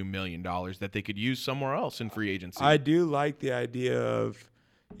 $32 million that they could use somewhere else in free agency. I do like the idea of,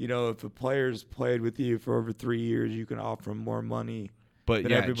 if a player's played with you for over 3 years, you can offer him more money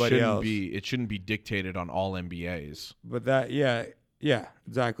than everybody else. It shouldn't be dictated on all NBAs. But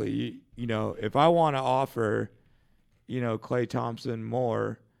exactly. If I want to offer, Klay Thompson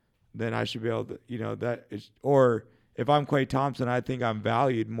more, then I should be able to, if I'm Klay Thompson, I think I'm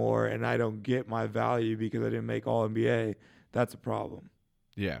valued more and I don't get my value because I didn't make All-NBA, that's a problem.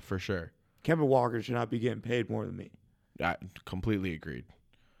 Yeah, for sure. Kemba Walker should not be getting paid more than me. I completely agreed.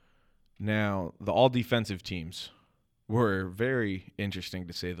 Now, the all-defensive teams were very interesting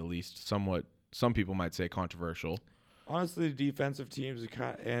to say the least, somewhat, some people might say controversial. Honestly, the defensive teams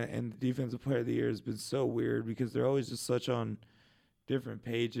and the defensive player of the year has been so weird because they're always just such on different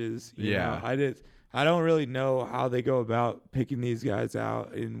pages. You know? I don't really know how they go about picking these guys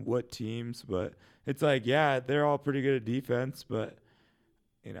out in what teams, but it's like, they're all pretty good at defense, but,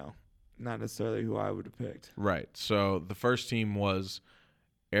 not necessarily who I would have picked. Right. So the first team was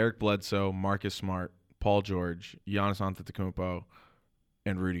Eric Bledsoe, Marcus Smart, Paul George, Giannis Antetokounmpo,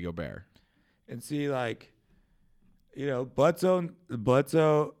 and Rudy Gobert. And see, Bledsoe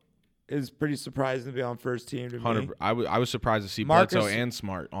is pretty surprising to be on first team to me. I was surprised to see Bledsoe and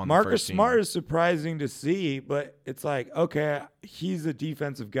Smart on the first team. Marcus Smart is surprising to see, but it's like, okay, he's a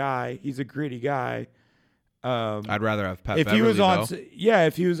defensive guy. He's a gritty guy. I'd rather have Pat if Beverly, he was on, though.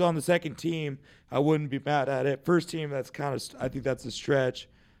 if he was on the second team, I wouldn't be mad at it. First team, I think that's a stretch.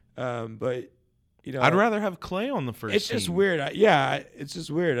 But I'd rather have Klay on the first team. It's just weird. It's just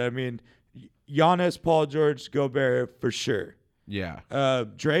weird. I mean, Giannis, Paul George, Gobert for sure. Yeah.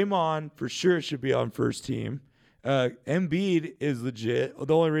 Draymond for sure should be on first team. Embiid is legit.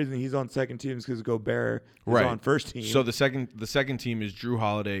 The only reason he's on second team is because Gobert is Right. on first team. So the second team is Drew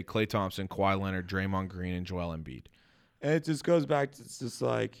Holiday, Klay Thompson, Kawhi Leonard, Draymond Green, and Joel Embiid. And it just goes back to, it's just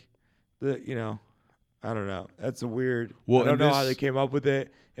like, I don't know. That's a weird. Well, I don't and know how this- they came up with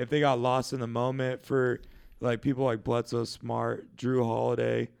it. If they got lost in the moment for like people like Bledsoe Smart, Drew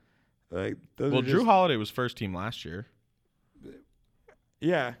Holiday, like those. Well, are Drew just, Holiday was first team last year.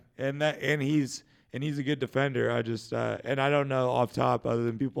 yeah, and he's a good defender. I just and I don't know off top other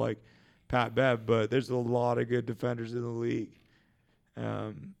than people like Pat Bev, but there's a lot of good defenders in the league.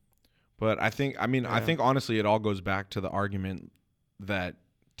 But I think Yeah. honestly it all goes back to the argument that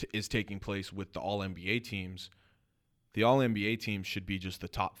is taking place with the All-NBA teams. The All-NBA teams should be just the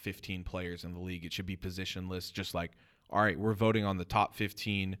top 15 players in the league. It should be positionless, just like, all right, we're voting on the top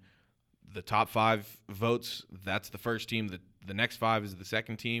 15. The top 5 votes, that's the first team. The next 5 is the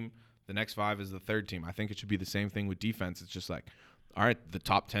second team. The next 5 is the third team. I think it should be the same thing with defense. It's just like, all right, the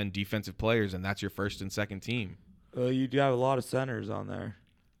top 10 defensive players, and that's your first and second team. Well, you do have a lot of centers on there,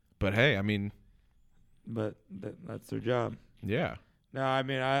 But hey, I mean, but that's their job. yeah. No, I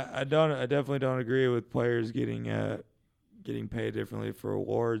mean I definitely don't agree with players getting paid differently for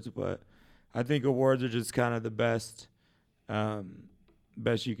awards, but I think awards are just kind of the best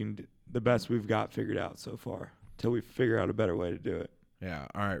we've got figured out so far till we figure out a better way to do it. Yeah.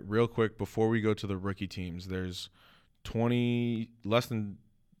 All right. Real quick before we go to the rookie teams, there's less than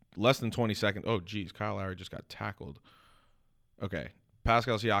 20 seconds. Oh, geez, Kyle Lowry just got tackled. Okay.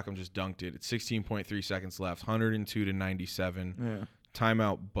 Pascal Siakam just dunked it. It's 16.3 seconds left. 102-97. Yeah,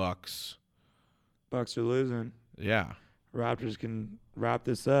 Timeout Bucks. Bucks are losing. Yeah. Raptors can wrap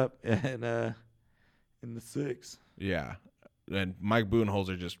this up in the 6. Yeah. And Mike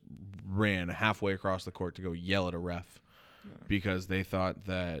Budenholzer just ran halfway across the court to go yell at a ref because they thought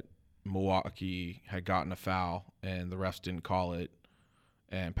that Milwaukee had gotten a foul and the refs didn't call it,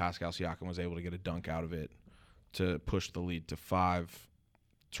 and Pascal Siakam was able to get a dunk out of it to push the lead to 5.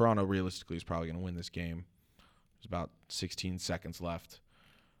 Toronto realistically is probably going to win this game. There's about 16 seconds left.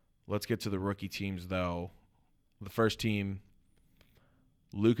 Let's get to the rookie teams, though. The first team,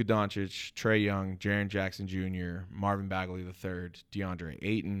 Luka Doncic, Trae Young, Jaren Jackson Jr., Marvin Bagley III, DeAndre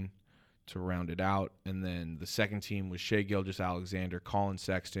Ayton to round it out. And then the second team was Shai Gilgeous-Alexander, Colin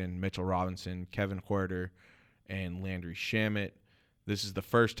Sexton, Mitchell Robinson, Kevin Huerter, and Landry Shamet. This is the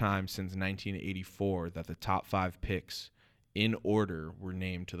first time since 1984 that the top 5 picks in order were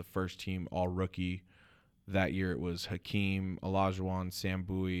named to the first team All-Rookie. That year it was Hakeem Olajuwon, Sam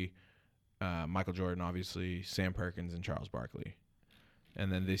Bowie, Michael Jordan, obviously, Sam Perkins, and Charles Barkley.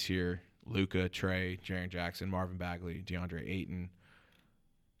 And then this year, Luka, Trae, Jaren Jackson, Marvin Bagley, DeAndre Ayton.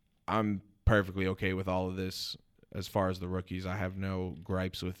 I'm perfectly okay with all of this as far as the rookies. I have no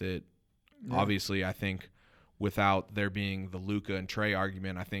gripes with it. Yeah. Obviously, I think without there being the Luka and Trae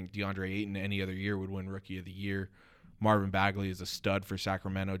argument, I think DeAndre Ayton any other year would win Rookie of the Year. Marvin Bagley is a stud for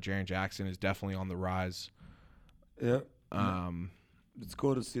Sacramento. Jaren Jackson is definitely on the rise. Yep. It's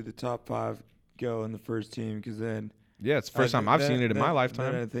cool to see the top 5 go in the first team because then Yeah, it's the first time I've seen it in my then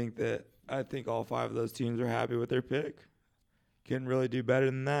lifetime. I think all 5 of those teams are happy with their pick. Couldn't really do better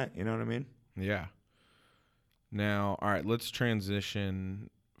than that. You know what I mean? Yeah. Now, all right, let's transition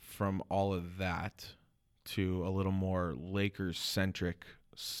from all of that to a little more Lakers-centric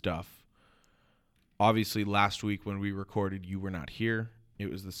stuff. Obviously, last week when we recorded, you were not here. It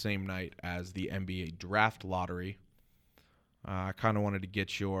was the same night as the NBA draft lottery. I kind of wanted to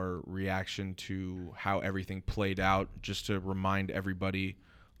get your reaction to how everything played out. Just to remind everybody,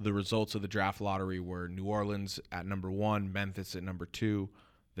 the results of the draft lottery were New Orleans at number 1, Memphis at number 2,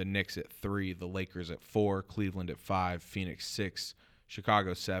 the Knicks at 3, the Lakers at 4, Cleveland at 5, Phoenix 6,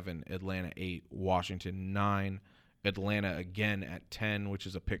 Chicago 7, Atlanta 8, Washington 9, Atlanta again at 10, which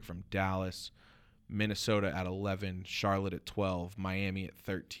is a pick from Dallas, Minnesota at 11, Charlotte at 12, Miami at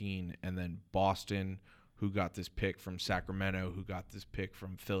 13, and then Boston, who got this pick from Sacramento, who got this pick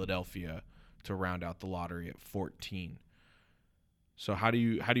from Philadelphia to round out the lottery at 14. So how do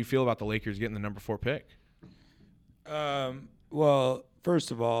you feel about the Lakers getting the number 4 pick? Well,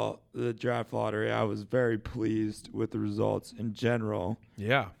 first of all, the draft lottery, I was very pleased with the results in general.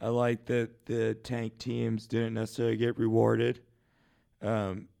 Yeah. I like that the tank teams didn't necessarily get rewarded,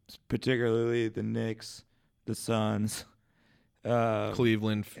 particularly the Knicks, the Suns.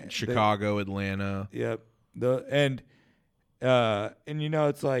 Cleveland, Chicago, Atlanta. Yep. And you know,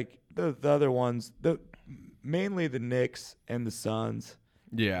 it's like the other ones, mainly the Knicks and the Suns.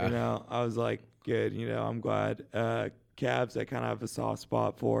 Yeah. You know, I was like, good. You know, I'm glad. Cavs, I kind of have a soft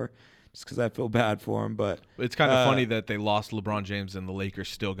spot for. just because I feel bad for him. But It's kind of funny that they lost LeBron James and the Lakers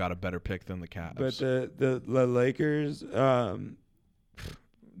still got a better pick than the Cavs. But the Lakers, I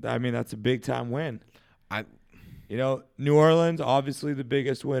mean, that's a big time win. New Orleans, obviously the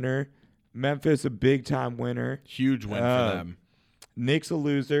biggest winner. Memphis, a big time winner. Huge win for them. Knicks a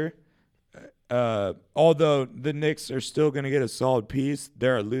loser. Although the Knicks are still going to get a solid piece,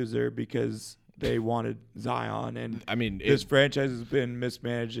 they're a loser because they wanted Zion, and I mean, this franchise has been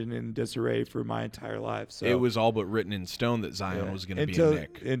mismanaged and in disarray for my entire life. So it was all but written in stone that Zion was going to be a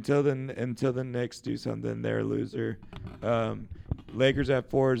Knick. Until the Knicks do something, they're a loser. Lakers at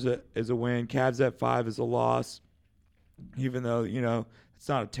 4 is a win. Cavs at 5 is a loss. Even though it's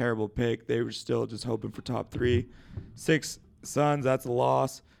not a terrible pick, they were still just hoping for top 3. 6 Suns, that's a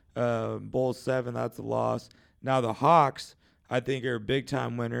loss. Bulls 7, that's a loss. Now the Hawks, I think, are a big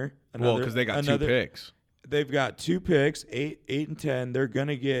time winner. Because they got 2 picks. They've got 2 picks, 8 and 10. They're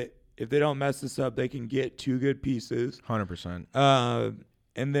gonna get, if they don't mess this up, they can get 2 good pieces. 100%.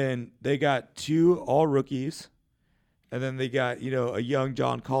 And then they got 2 all rookies, and then they got a young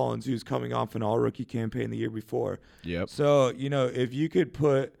John Collins who's coming off an all rookie campaign the year before. Yep. So if you could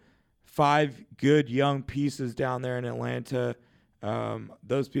put 5 good young pieces down there in Atlanta,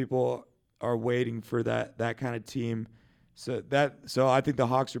 those people are waiting for that kind of team. So I think the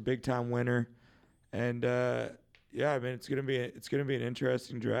Hawks are a big time winner, and I mean it's gonna be an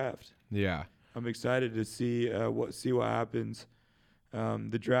interesting draft. Yeah, I'm excited to see what happens.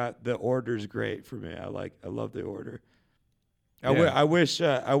 The order's great for me. I love the order. I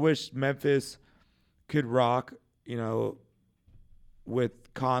wish Memphis could rock,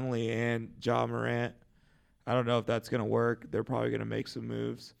 with Conley and Ja Morant. I don't know if that's gonna work. They're probably gonna make some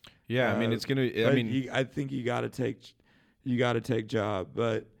moves. Yeah, I mean it's gonna. I think you got to take Ja,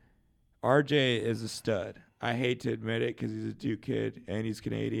 but RJ is a stud. I hate to admit it because he's a Duke kid and he's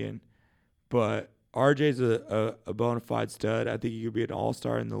Canadian, but RJ's a bona fide stud. I think he could be an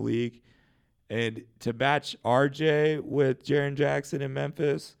all-star in the league. And to match RJ with Jaren Jackson in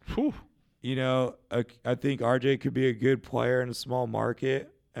Memphis, I think RJ could be a good player in a small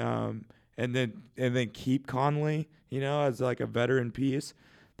market, and then keep Conley, as like a veteran piece.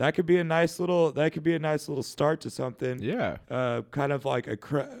 That could be a nice little start to something. Yeah. Kind of like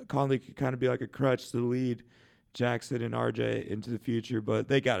Conley could kind of be like a crutch to lead Jackson and RJ into the future, but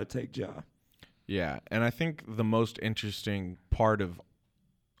they got to take Ja. Yeah, and I think the most interesting part of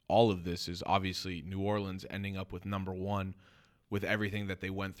all of this is obviously New Orleans ending up with number 1 with everything that they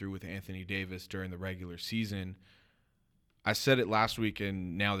went through with Anthony Davis during the regular season. I said it last week,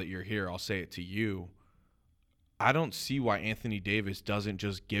 and now that you're here, I'll say it to you. I don't see why Anthony Davis doesn't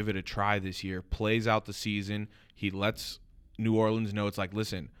just give it a try this year, plays out the season. He lets New Orleans know it's like,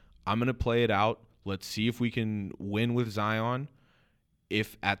 listen, I'm going to play it out. Let's see if we can win with Zion.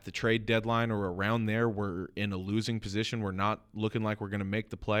 If at the trade deadline or around there we're in a losing position, we're not looking like we're going to make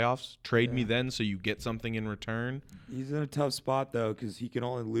the playoffs, trade me then so you get something in return. He's in a tough spot, though, because he can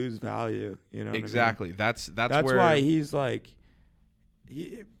only lose value. Exactly. I mean? That's where, why he's like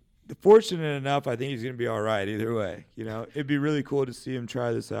fortunate enough. I think he's going to be all right either way. It'd be really cool to see him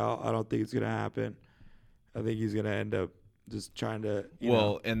try this out. I don't think it's going to happen. I think he's going to end up just trying to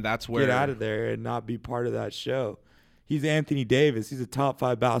and that's where get out of there and not be part of that show. He's Anthony Davis. He's a top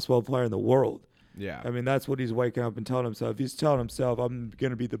 5 basketball player in the world. Yeah. I mean, that's what he's waking up and telling himself. He's telling himself, I'm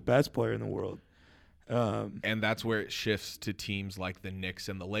going to be the best player in the world. And that's where it shifts to teams like the Knicks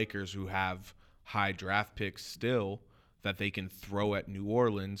and the Lakers, who have high draft picks still that they can throw at New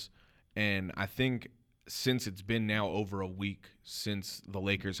Orleans. And I think since it's been now over a week since the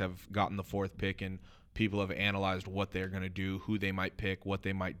Lakers have gotten the 4th pick and people have analyzed what they're going to do, who they might pick, what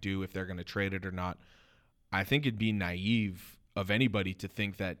they might do, if they're going to trade it or not, I think it'd be naive of anybody to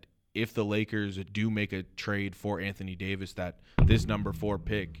think that if the Lakers do make a trade for Anthony Davis, that this number 4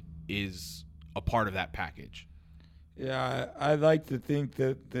 pick is a part of that package. Yeah, I like to think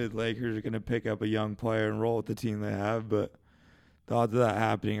that the Lakers are going to pick up a young player and roll with the team they have, but the odds of that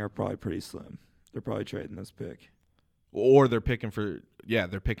happening are probably pretty slim. They're probably trading this pick. Or they're picking for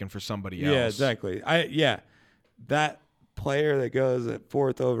somebody else. Yeah, exactly. That player that goes at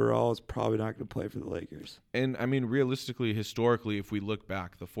 4th overall is probably not going to play for the Lakers. And I mean, realistically, historically, if we look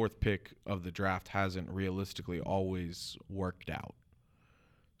back, the 4th pick of the draft hasn't realistically always worked out.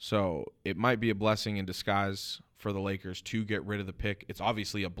 So it might be a blessing in disguise for the Lakers to get rid of the pick. It's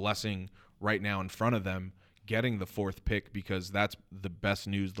obviously a blessing right now in front of them getting the 4th pick, because that's the best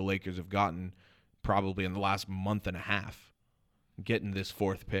news the Lakers have gotten probably in the last month and a half. Getting this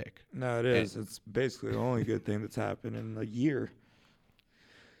 4th pick. No, it is. It's basically the only good thing that's happened in a year.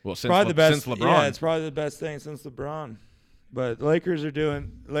 Well, since LeBron. Yeah, it's probably the best thing since LeBron. But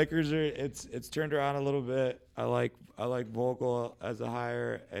it's turned around a little bit. I like Vogel as a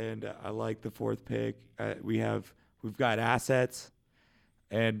hire, and I like the fourth pick. We've got assets,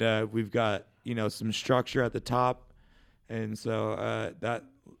 and we've got some structure at the top, and so that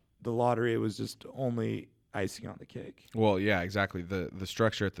the lottery was just only icing on the cake. Well, yeah, exactly. The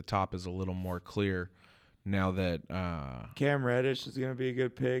structure at the top is a little more clear now that Cam Reddish is going to be a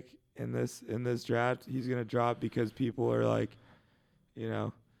good pick in this draft. He's going to drop because people are like,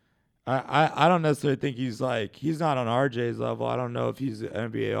 I don't necessarily think he's not on RJ's level. I don't know if he's an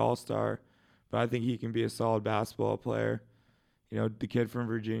NBA All-Star, but I think he can be a solid basketball player. The kid from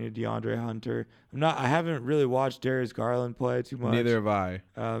Virginia, DeAndre Hunter. I haven't really watched Darius Garland play too much. Neither have I.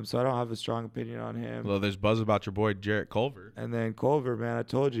 So I don't have a strong opinion on him. Well, there's buzz about your boy Jarrett Culver. And then Culver, man, I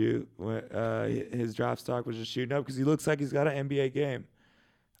told you his draft stock was just shooting up because he looks like he's got an NBA game.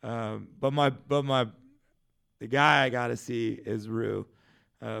 The guy I gotta see is Rue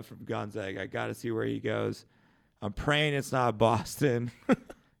from Gonzaga. I gotta see where he goes. I'm praying it's not Boston.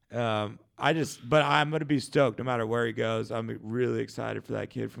 But I'm gonna be stoked no matter where he goes. I'm really excited for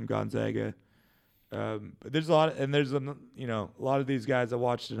that kid from Gonzaga. But there's a lot, and there's a lot of these guys I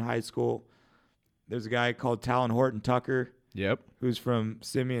watched in high school. There's a guy called Talon Horton Tucker. Yep. Who's from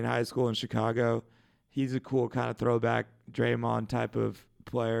Simeon High School in Chicago. He's a cool kind of throwback Draymond type of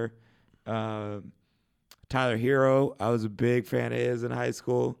player. Tyler Hero, I was a big fan of his in high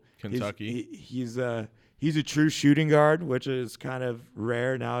school. Kentucky. He's a true shooting guard, which is kind of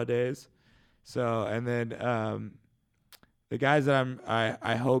rare nowadays. So, and then the guys that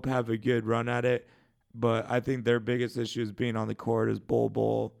I hope have a good run at it, but I think their biggest issue is being on the court is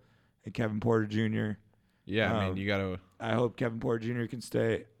Bol and Kevin Porter Jr. Yeah, I mean, you got to. I hope Kevin Porter Jr. can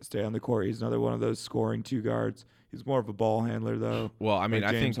stay on the court. He's another one of those scoring two guards. He's more of a ball handler, though. Well, I mean, like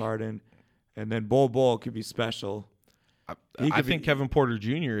I James think Harden, and then Bol could be special. I think Kevin Porter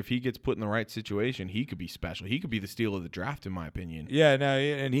Jr., if he gets put in the right situation, he could be special. He could be the steal of the draft, in my opinion. Yeah, no,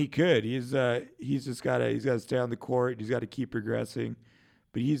 and he could. He's just gotta stay on the court. He's got to keep progressing,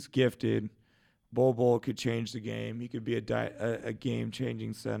 but he's gifted. Bol could change the game. He could be a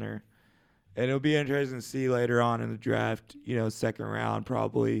game-changing center, and it'll be interesting to see later on in the draft. Second round,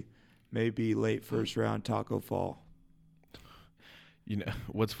 probably, maybe late first round, Taco Fall.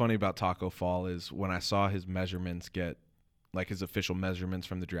 What's funny about Taco Fall is when I saw his measurements his official measurements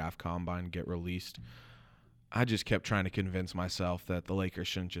from the draft combine get released, I just kept trying to convince myself that the Lakers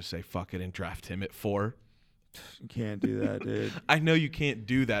shouldn't just say fuck it and draft him at 4. You can't do that, dude. I know you can't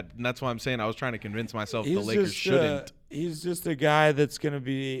do that, and that's why I'm saying I was trying to convince myself the Lakers shouldn't. He's just a guy that's going to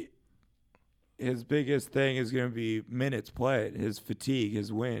be – his biggest thing is going to be minutes played, his fatigue,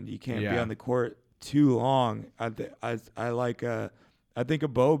 his wind. You can't be on the court too long. I think a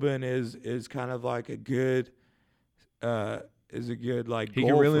Boban is kind of like a good like he goal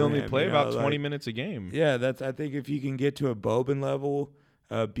can really for only him, play about 20 minutes a game. Yeah, I think if you can get to a Boban level,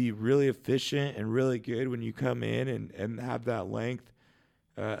 be really efficient and really good when you come in and have that length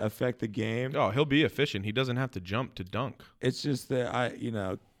affect the game. Oh, he'll be efficient. He doesn't have to jump to dunk. It's just that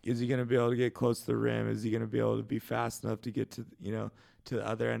is he going to be able to get close to the rim? Is he going to be able to be fast enough to get to to the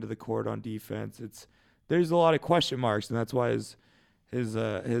other end of the court on defense? There's a lot of question marks, and that's why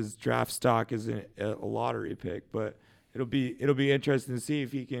his draft stock is a lottery pick. But it'll be interesting to see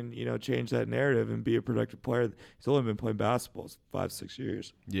if he can change that narrative and be a productive player. He's only been playing basketball 5-6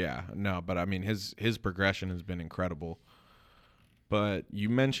 years. Yeah, no, but I mean his progression has been incredible. But you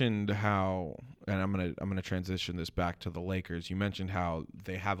mentioned how, and I'm gonna transition this back to the Lakers. You mentioned how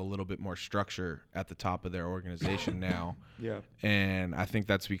they have a little bit more structure at the top of their organization now. Yeah, and I think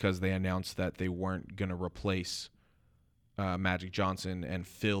that's because they announced that they weren't gonna replace Magic Johnson and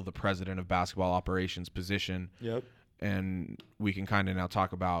fill the president of basketball operations position. Yep. And we can kind of now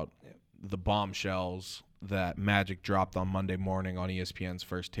talk about the bombshells that Magic dropped on Monday morning on ESPN's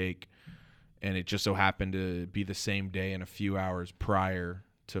First Take. And it just so happened to be the same day and a few hours prior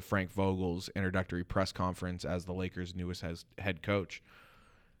to Frank Vogel's introductory press conference as the Lakers' newest head coach.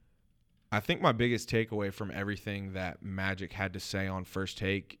 I think my biggest takeaway from everything that Magic had to say on First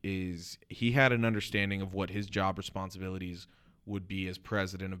Take is he had an understanding of what his job responsibilities would be as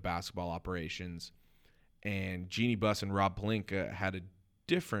president of basketball operations. And Jeannie Buss and Rob Pelinka had a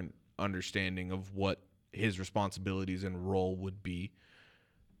different understanding of what his responsibilities and role would be.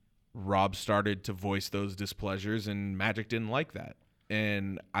 Rob started to voice those displeasures, and Magic didn't like that.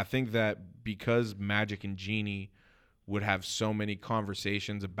 And I think that because Magic and Jeannie would have so many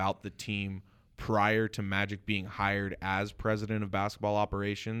conversations about the team prior to Magic being hired as president of basketball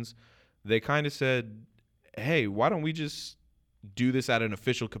operations, they kind of said, hey, why don't we just do this at an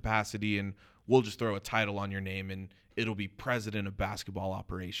official capacity and we'll just throw a title on your name and it'll be president of basketball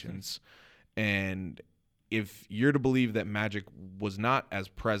operations. And if you're to believe that Magic was not as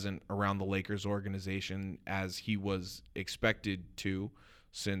present around the Lakers organization as he was expected to,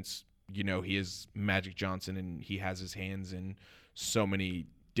 since, you know, he is Magic Johnson and he has his hands in so many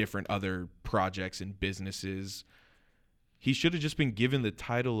different other projects and businesses, he should have just been given the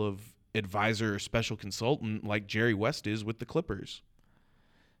title of advisor or special consultant like Jerry West is with the Clippers.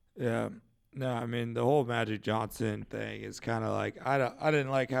 Yeah. No, I mean, the whole Magic Johnson thing is kind of like, I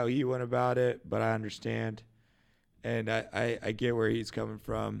didn't like how he went about it, but I understand. And I get where he's coming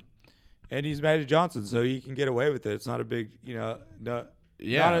from. And he's Magic Johnson, so he can get away with it. It's not a big, you know, not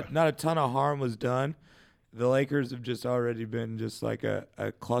a ton of harm was done. The Lakers have just already been just like a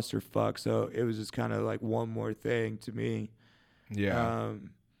clusterfuck, so it was just kind of like one more thing to me. Yeah.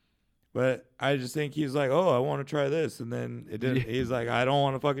 But I just think he's like, oh, I want to try this. And then it didn't. He's like, I don't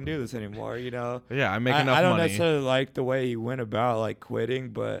want to fucking do this anymore, you know? Yeah, I make enough money. I don't necessarily like the way he went about, like, quitting,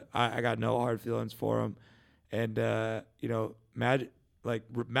 but I got no hard feelings for him. And, you know, Magic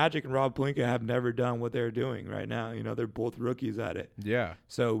and Rob Pelinka have never done what they're doing right now. You know, they're both rookies at it. Yeah.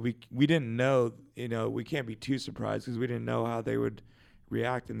 So we didn't know, you know, we can't be too surprised because we didn't know how they would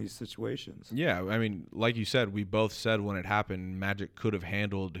react in these situations. Yeah, I mean, like you said, we both said when it happened, Magic could have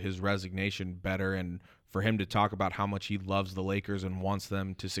handled his resignation better, and for him to talk about how much he loves the Lakers and wants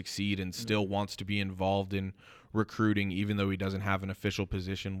them to succeed and still wants to be involved in recruiting even though he doesn't have an official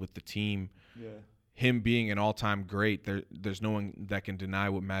position with the team. Yeah. Him being an all-time great, there's no one that can deny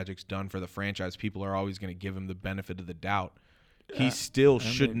what Magic's done for the franchise. People are always going to give him the benefit of the doubt. He still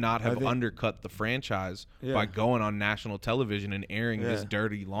should not have undercut the franchise by going on national television and airing this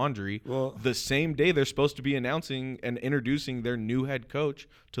dirty laundry the same day they're supposed to be announcing and introducing their new head coach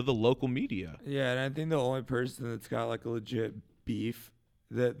to the local media. Yeah, and I think the only person that's got like a legit beef,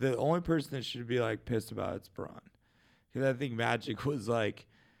 the only person that should be like pissed about it's Bron. Because I think Magic was like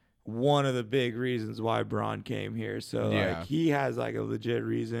one of the big reasons why Bron came here. So like he has like a legit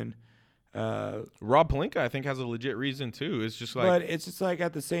reason. Rob Pelinka, I think, has a legit reason too. It's just like, but it's just like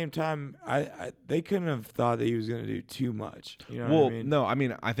at the same time, they couldn't have thought that he was going to do too much. You know what I mean? No, I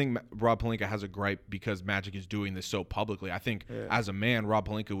mean, I think Rob Pelinka has a gripe because Magic is doing this so publicly. I think as a man, Rob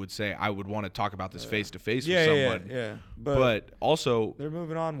Pelinka would say, I would want to talk about this face to face with someone. Yeah. But also, they're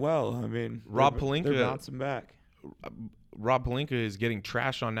moving on well. I mean, Rob Pelinka, they're bouncing back. Rob Pelinka is getting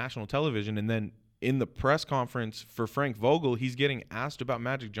trashed on national television, and then in the press conference for Frank Vogel, he's getting asked about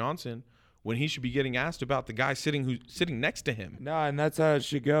Magic Johnson when he should be getting asked about the guy sitting next to him. No, and that's how it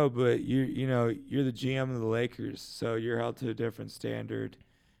should go. But you know, you're the GM of the Lakers, so you're held to a different standard.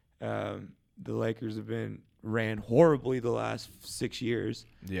 The Lakers have been ran horribly the last 6 years.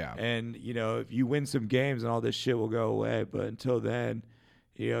 Yeah. And you know, if you win some games and all this shit will go away, but until then,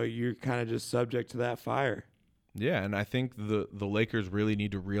 you know, you're kind of just subject to that fire. Yeah, and I think the Lakers really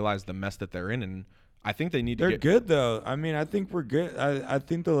need to realize the mess that they're in, and I think they need to. They're good though. I mean, I think we're good. I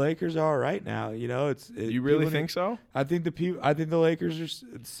think the Lakers are all right now. You know, you really think so? I think the Lakers are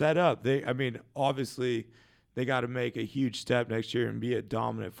set up. I mean, obviously, they got to make a huge step next year and be a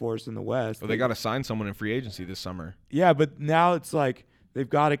dominant force in the West. Well, they got to sign someone in free agency this summer. Yeah, but now it's like they've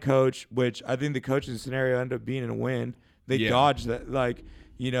got a coach, which I think the coaching scenario ended up being a win. They dodged that. Like,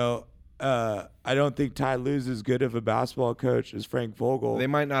 you know. I don't think Ty Lue's as good of a basketball coach as Frank Vogel. They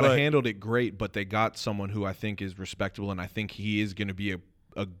might not have handled it great, but they got someone who I think is respectable, and I think he is going to be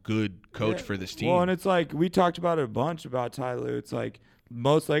a good coach for this team. Well, and it's like we talked about it a bunch about Ty Lue. It's like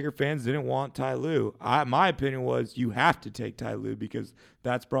most Laker fans didn't want Ty Lue. My opinion was you have to take Ty Lue because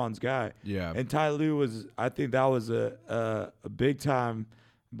that's Bron's guy. Yeah. And Ty Lue was, I think that was a big time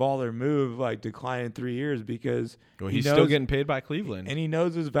baller move, like declining 3 years because he's still getting paid by Cleveland and he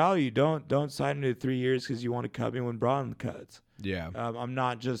knows his value. Don't sign him to 3 years because you want to cut me when Bron cuts. Yeah. I'm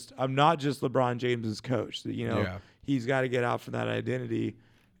not just LeBron James's coach. You know, he's got to get out from that identity,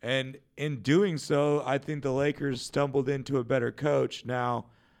 and in doing so, I think the Lakers stumbled into a better coach. Now,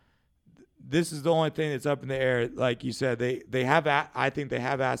 this is the only thing that's up in the air. Like you said, they have I think they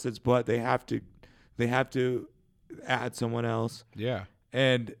have assets, but they have to add someone else. Yeah.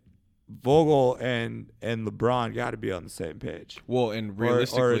 And Vogel and LeBron got to be on the same page. Well, and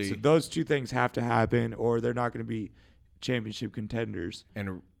realistically, or those two things have to happen, or they're not going to be championship contenders.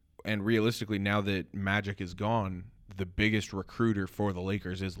 And realistically, now that Magic is gone, the biggest recruiter for the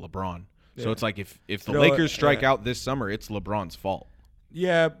Lakers is LeBron. Yeah. So it's like if the Lakers strike out this summer, it's LeBron's fault.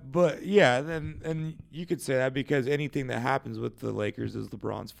 Yeah, but and you could say that because anything that happens with the Lakers is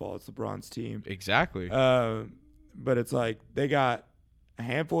LeBron's fault. It's LeBron's team. Exactly. But it's like they got a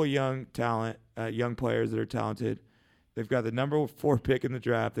handful of young players that are talented. They've got the number 4 pick in the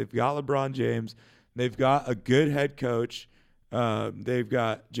draft. They've got LeBron James. They've got a good head coach. They've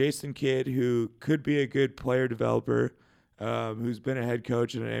got Jason Kidd, who could be a good player developer, who's been a head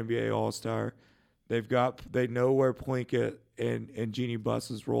coach and an NBA All-Star. They know where Pelinka and Jeannie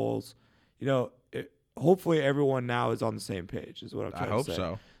Buss's roles. Hopefully everyone now is on the same page, is what I'm trying to say. I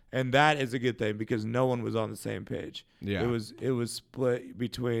hope so. And that is a good thing because no one was on the same page. Yeah. It was split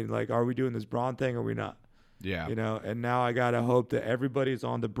between, like, are we doing this Braun thing or are we not? Yeah. And now I got to hope that everybody's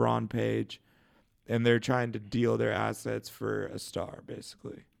on the Braun page and they're trying to deal their assets for a star,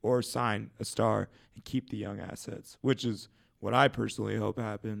 basically, or sign a star and keep the young assets, which is what I personally hope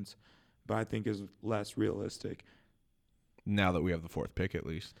happens, but I think is less realistic. Now that we have the 4th pick, at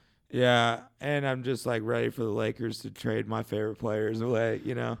least. Yeah, and I'm just like ready for the Lakers to trade my favorite players away.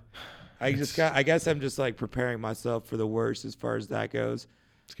 I guess I'm just like preparing myself for the worst as far as that goes.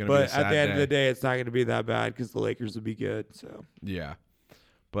 It's gonna be a sad at the end of day. the day, it's not going to be that bad because the Lakers will be good. So Yeah,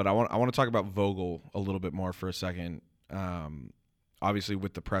 but I want to talk about Vogel a little bit more for a second. Obviously,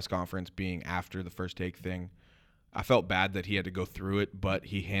 with the press conference being after the first take thing, I felt bad that he had to go through it, but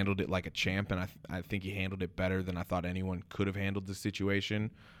he handled it like a champ, and I think he handled it better than I thought anyone could have handled the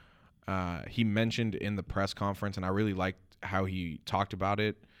situation. He mentioned in the press conference, and I really liked how he talked about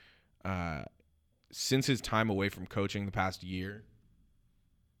it. Since his time away from coaching the past year.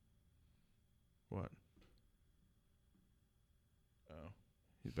 What? Oh,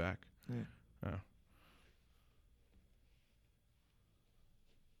 he's back. yeah. Oh.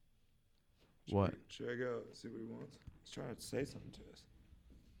 What? Should I go see what he wants? He's trying to say something to us.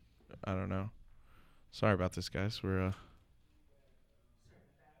 I don't know. Sorry about this, guys. We're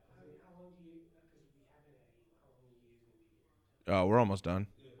we're almost done.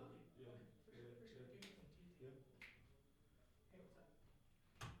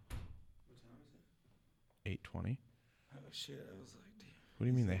 8:20. Oh shit! I was like, damn. What do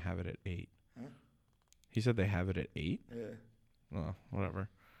you mean they have it at 8? Huh? He said they have it at 8? Yeah. Oh, whatever.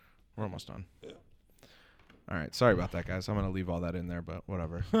 We're almost done. Yeah. All right. Sorry about that, guys. I'm going to leave all that in there, but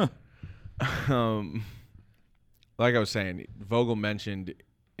whatever. Like I was saying, Vogel mentioned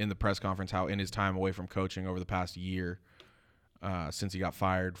in the press conference how in his time away from coaching over the past year, since he got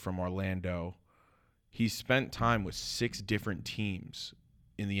fired from Orlando, he spent time with 6 different teams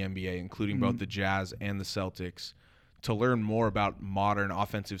in the NBA, including both the Jazz and the Celtics, to learn more about modern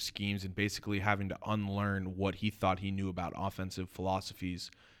offensive schemes and basically having to unlearn what he thought he knew about offensive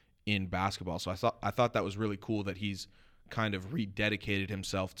philosophies in basketball. So I thought that was really cool that he's kind of rededicated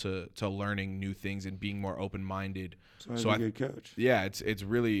himself to learning new things and being more open-minded. So he's a good coach. Yeah, it's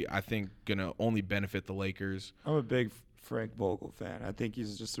really, I think, gonna only benefit the Lakers. I'm a big Frank Vogel fan. I think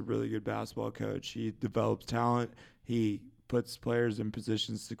he's just a really good basketball coach. He develops talent. He puts players in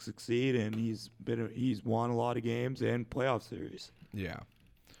positions to succeed, and he's won a lot of games and playoff series. Yeah.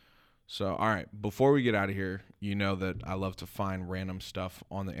 So, all right, before we get out of here, you know that I love to find random stuff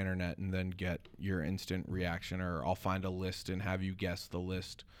on the internet and then get your instant reaction, or I'll find a list and have you guess the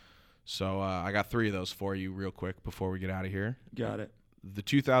list. So I got 3 of those for you real quick before we get out of here. Got it. The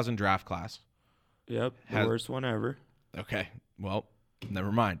 2000 draft class. Yep, the worst one ever. Okay, well,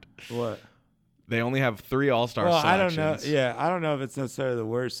 never mind. What? They only have 3 All-Star Well, selections. I don't know. Yeah, I don't know if it's necessarily the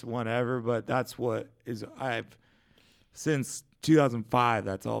worst one ever, but that's what is since 2005.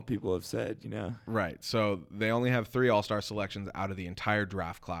 That's all people have said. Right. So they only have 3 All-Star selections out of the entire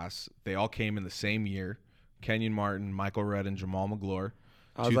draft class. They all came in the same year: Kenyon Martin, Michael Redd, and Jamal Magloire.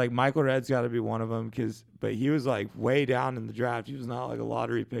 I was like, Michael Redd's got to be one of them, but he was like way down in the draft. He was not like a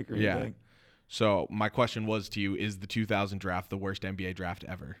lottery pick or anything. So my question was to you: is the 2000 draft the worst NBA draft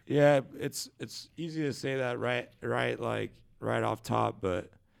ever? Yeah, it's easy to say that right off top,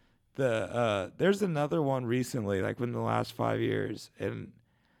 but there's another one recently, like within the last 5 years, and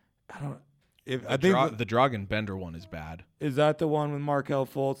I don't. The Dragan Bender one is bad. Is that the one with Markelle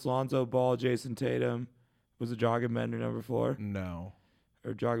Fultz, Lonzo Ball, Jason Tatum? Was it Dragan Bender number 4? No.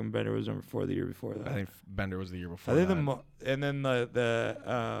 Or Dragan Bender was number 4 the year before that. I think Bender was the year before. I think and then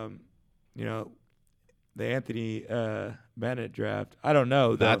the Anthony Bennett draft. I don't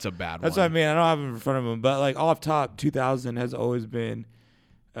know. That's a bad one. That's what I mean. I don't have him in front of him, but like off top, 2000 has always been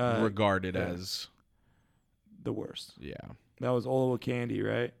regarded as the worst. Yeah. That was Olowokandi,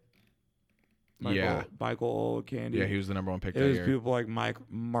 right? Michael Olowokandi. Yeah, he was the number 1 pick that It was year. people like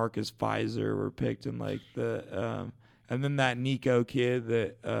Marcus Pfizer were picked in like the and then that Nico kid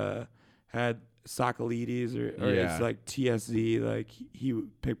that had Sakalides or it's like TSZ, like he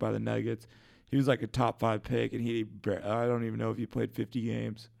picked by the Nuggets. He was like a top 5 pick, and I don't even know if he played 50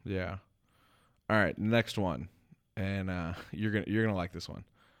 games. Yeah. All right, next one, and you're gonna like this one.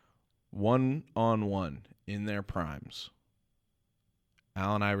 1-on-1 in their primes,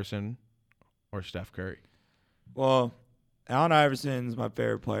 Allen Iverson or Steph Curry? Well, Allen Iverson's my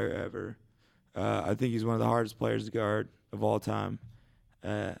favorite player ever. I think he's one of the hardest players to guard of all time.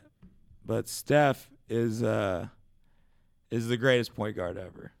 But Steph is the greatest point guard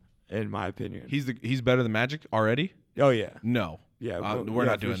ever, in my opinion. He's better than Magic already? Oh yeah, No. yeah. We're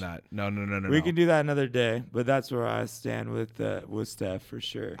not doing that. No. We can do that another day, but that's where I stand with Steph for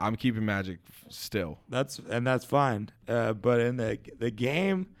sure. I'm keeping Magic still. That's fine. But in the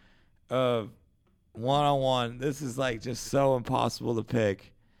game of one-on-one, this is like just so impossible to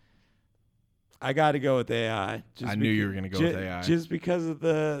pick. I got to go with AI. I knew you were going to go with AI. Just because of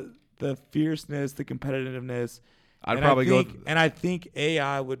the fierceness, the competitiveness. I'd probably go with, and I think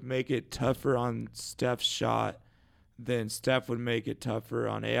AI would make it tougher on Steph's shot than Steph would make it tougher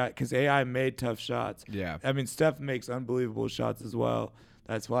on AI, because AI made tough shots. Yeah. I mean, Steph makes unbelievable shots as well.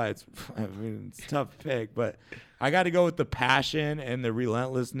 That's why it's a tough pick. But I got to go with the passion and the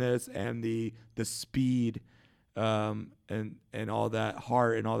relentlessness and the speed and all that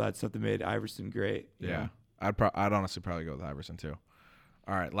heart and all that stuff that made Iverson great. Yeah. I'd honestly probably go with Iverson too.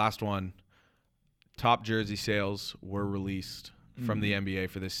 All right, last one. Top jersey sales were released from the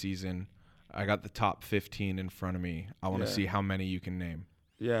NBA for this season. I got the top 15 in front of me. I want to see how many you can name.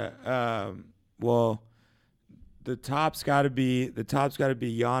 Yeah. Well, the top's got to be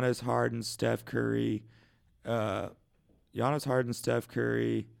Giannis, Harden, Steph Curry. Giannis, Harden, Steph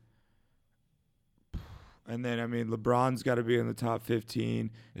Curry. And then, I mean, LeBron's got to be in the top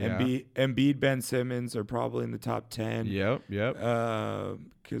 15. Yeah. Embiid, Ben Simmons are probably in the top 10. Yep.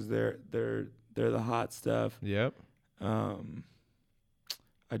 Because they're the hot stuff. Yep.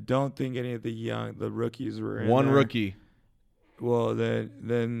 I don't think any of the rookies were in One there. rookie. Well,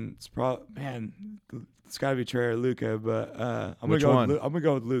 then it's probably, man, it's got to be Trey or Luka, but I'm Which gonna one? I'm gonna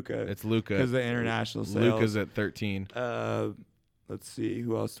go with Luka. It's Luka. Because of the international sales. Luka's at 13. Let's see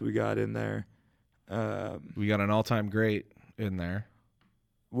who else do we got in there. We got an all-time great in there.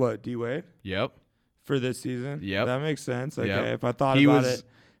 What, D-Wade? Yep. For this season? Yep. That makes sense. Okay. Yep. If I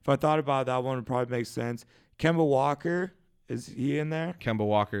thought about that one, it would probably make sense. Kemba Walker, is he in there? Kemba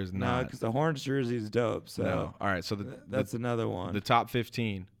Walker is No, not. because the Hornets jersey is dope. So No. All right, so that's another one. the top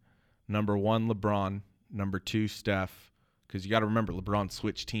 15. Number 1, LeBron. Number 2, Steph. Because you got to remember, LeBron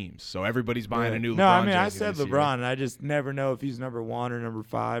switched teams. So everybody's buying a new LeBron No, I mean, I jersey said this LeBron, year. and I just never know if he's number 1 or number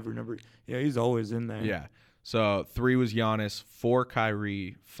 5 or he's always in there. Yeah. So 3 was Giannis, 4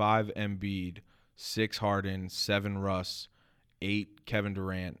 Kyrie, 5 Embiid, 6 Harden, 7 Russ, 8 Kevin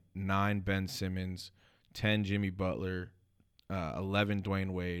Durant, 9 Ben Simmons, 10 Jimmy Butler, 11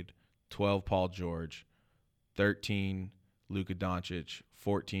 Dwayne Wade, 12 Paul George, 13 Luka Doncic,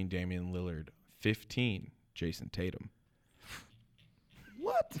 14 Damian Lillard, 15 Jason Tatum.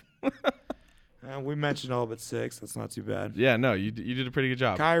 What? We mentioned all but 6. That's not too bad. Yeah, no, you did a pretty good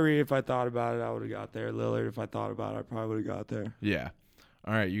job. Kyrie, if I thought about it, I would have got there. Lillard, if I thought about it, I probably would have got there. Yeah.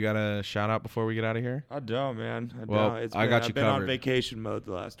 All right, you got a shout out before we get out of here? I don't, man. Well, I've been on vacation mode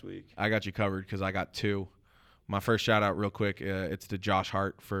the last week. I got you covered because I got 2. My first shout out, real quick, it's to Josh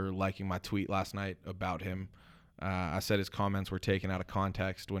Hart for liking my tweet last night about him. I said his comments were taken out of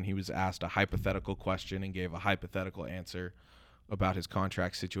context when he was asked a hypothetical question and gave a hypothetical answer about his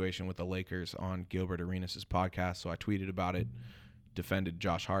contract situation with the Lakers on Gilbert Arenas' podcast. So I tweeted about it, defended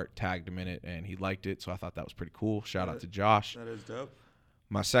Josh Hart, tagged him in it, and he liked it. So I thought that was pretty cool. Shout out to Josh. That is dope.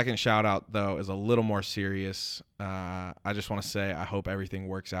 My second shout out, though, is a little more serious. I just want to say I hope everything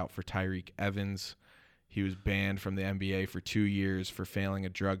works out for Tyreke Evans. He was banned from the NBA for 2 years for failing a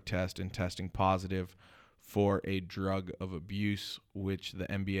drug test and testing positive for a drug of abuse, which the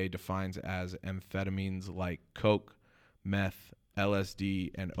NBA defines as amphetamines like coke, meth,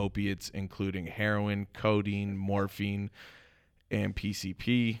 LSD, and opiates, including heroin, codeine, morphine, and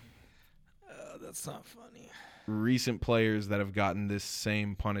PCP. That's not funny. Recent players that have gotten this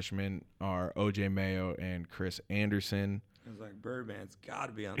same punishment are O.J. Mayo and Chris Anderson. I was like, Birdman's got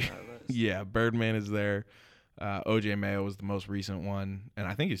to be on that list. Yeah, Birdman is there. O.J. Mayo was the most recent one, and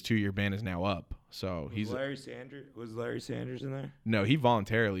I think his 2-year ban is now up. So Was Larry Sanders in there? No, he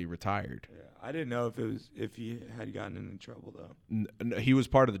voluntarily retired. Yeah, I didn't know if he had gotten in trouble though. He was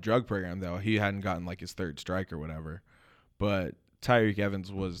part of the drug program though. He hadn't gotten like his 3rd strike or whatever. But Tyreke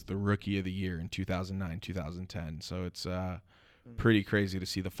Evans was the rookie of the year in 2009, 2010. So it's pretty crazy to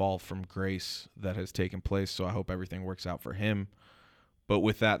see the fall from grace that has taken place. So I hope everything works out for him. But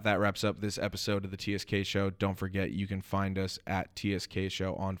with that wraps up this episode of the TSK Show. Don't forget, you can find us at TSK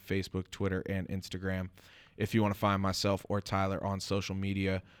Show on Facebook, Twitter, and Instagram. If you want to find myself or Tyler on social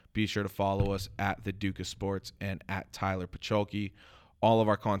media, be sure to follow us at The Duke of Sports and at Tyler Pacholke. All of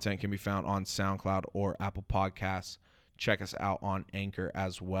our content can be found on SoundCloud or Apple Podcasts. Check us out on Anchor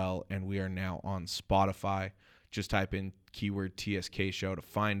as well, and we are now on Spotify. Just type in keyword TSK Show to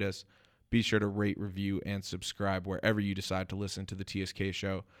find us. Be sure to rate, review, and subscribe wherever you decide to listen to the TSK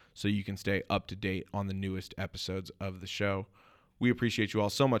Show so you can stay up to date on the newest episodes of the show. We appreciate you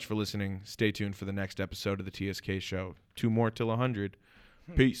all so much for listening. Stay tuned for the next episode of the TSK Show. 2 more till 100.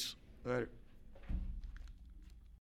 Peace. Later.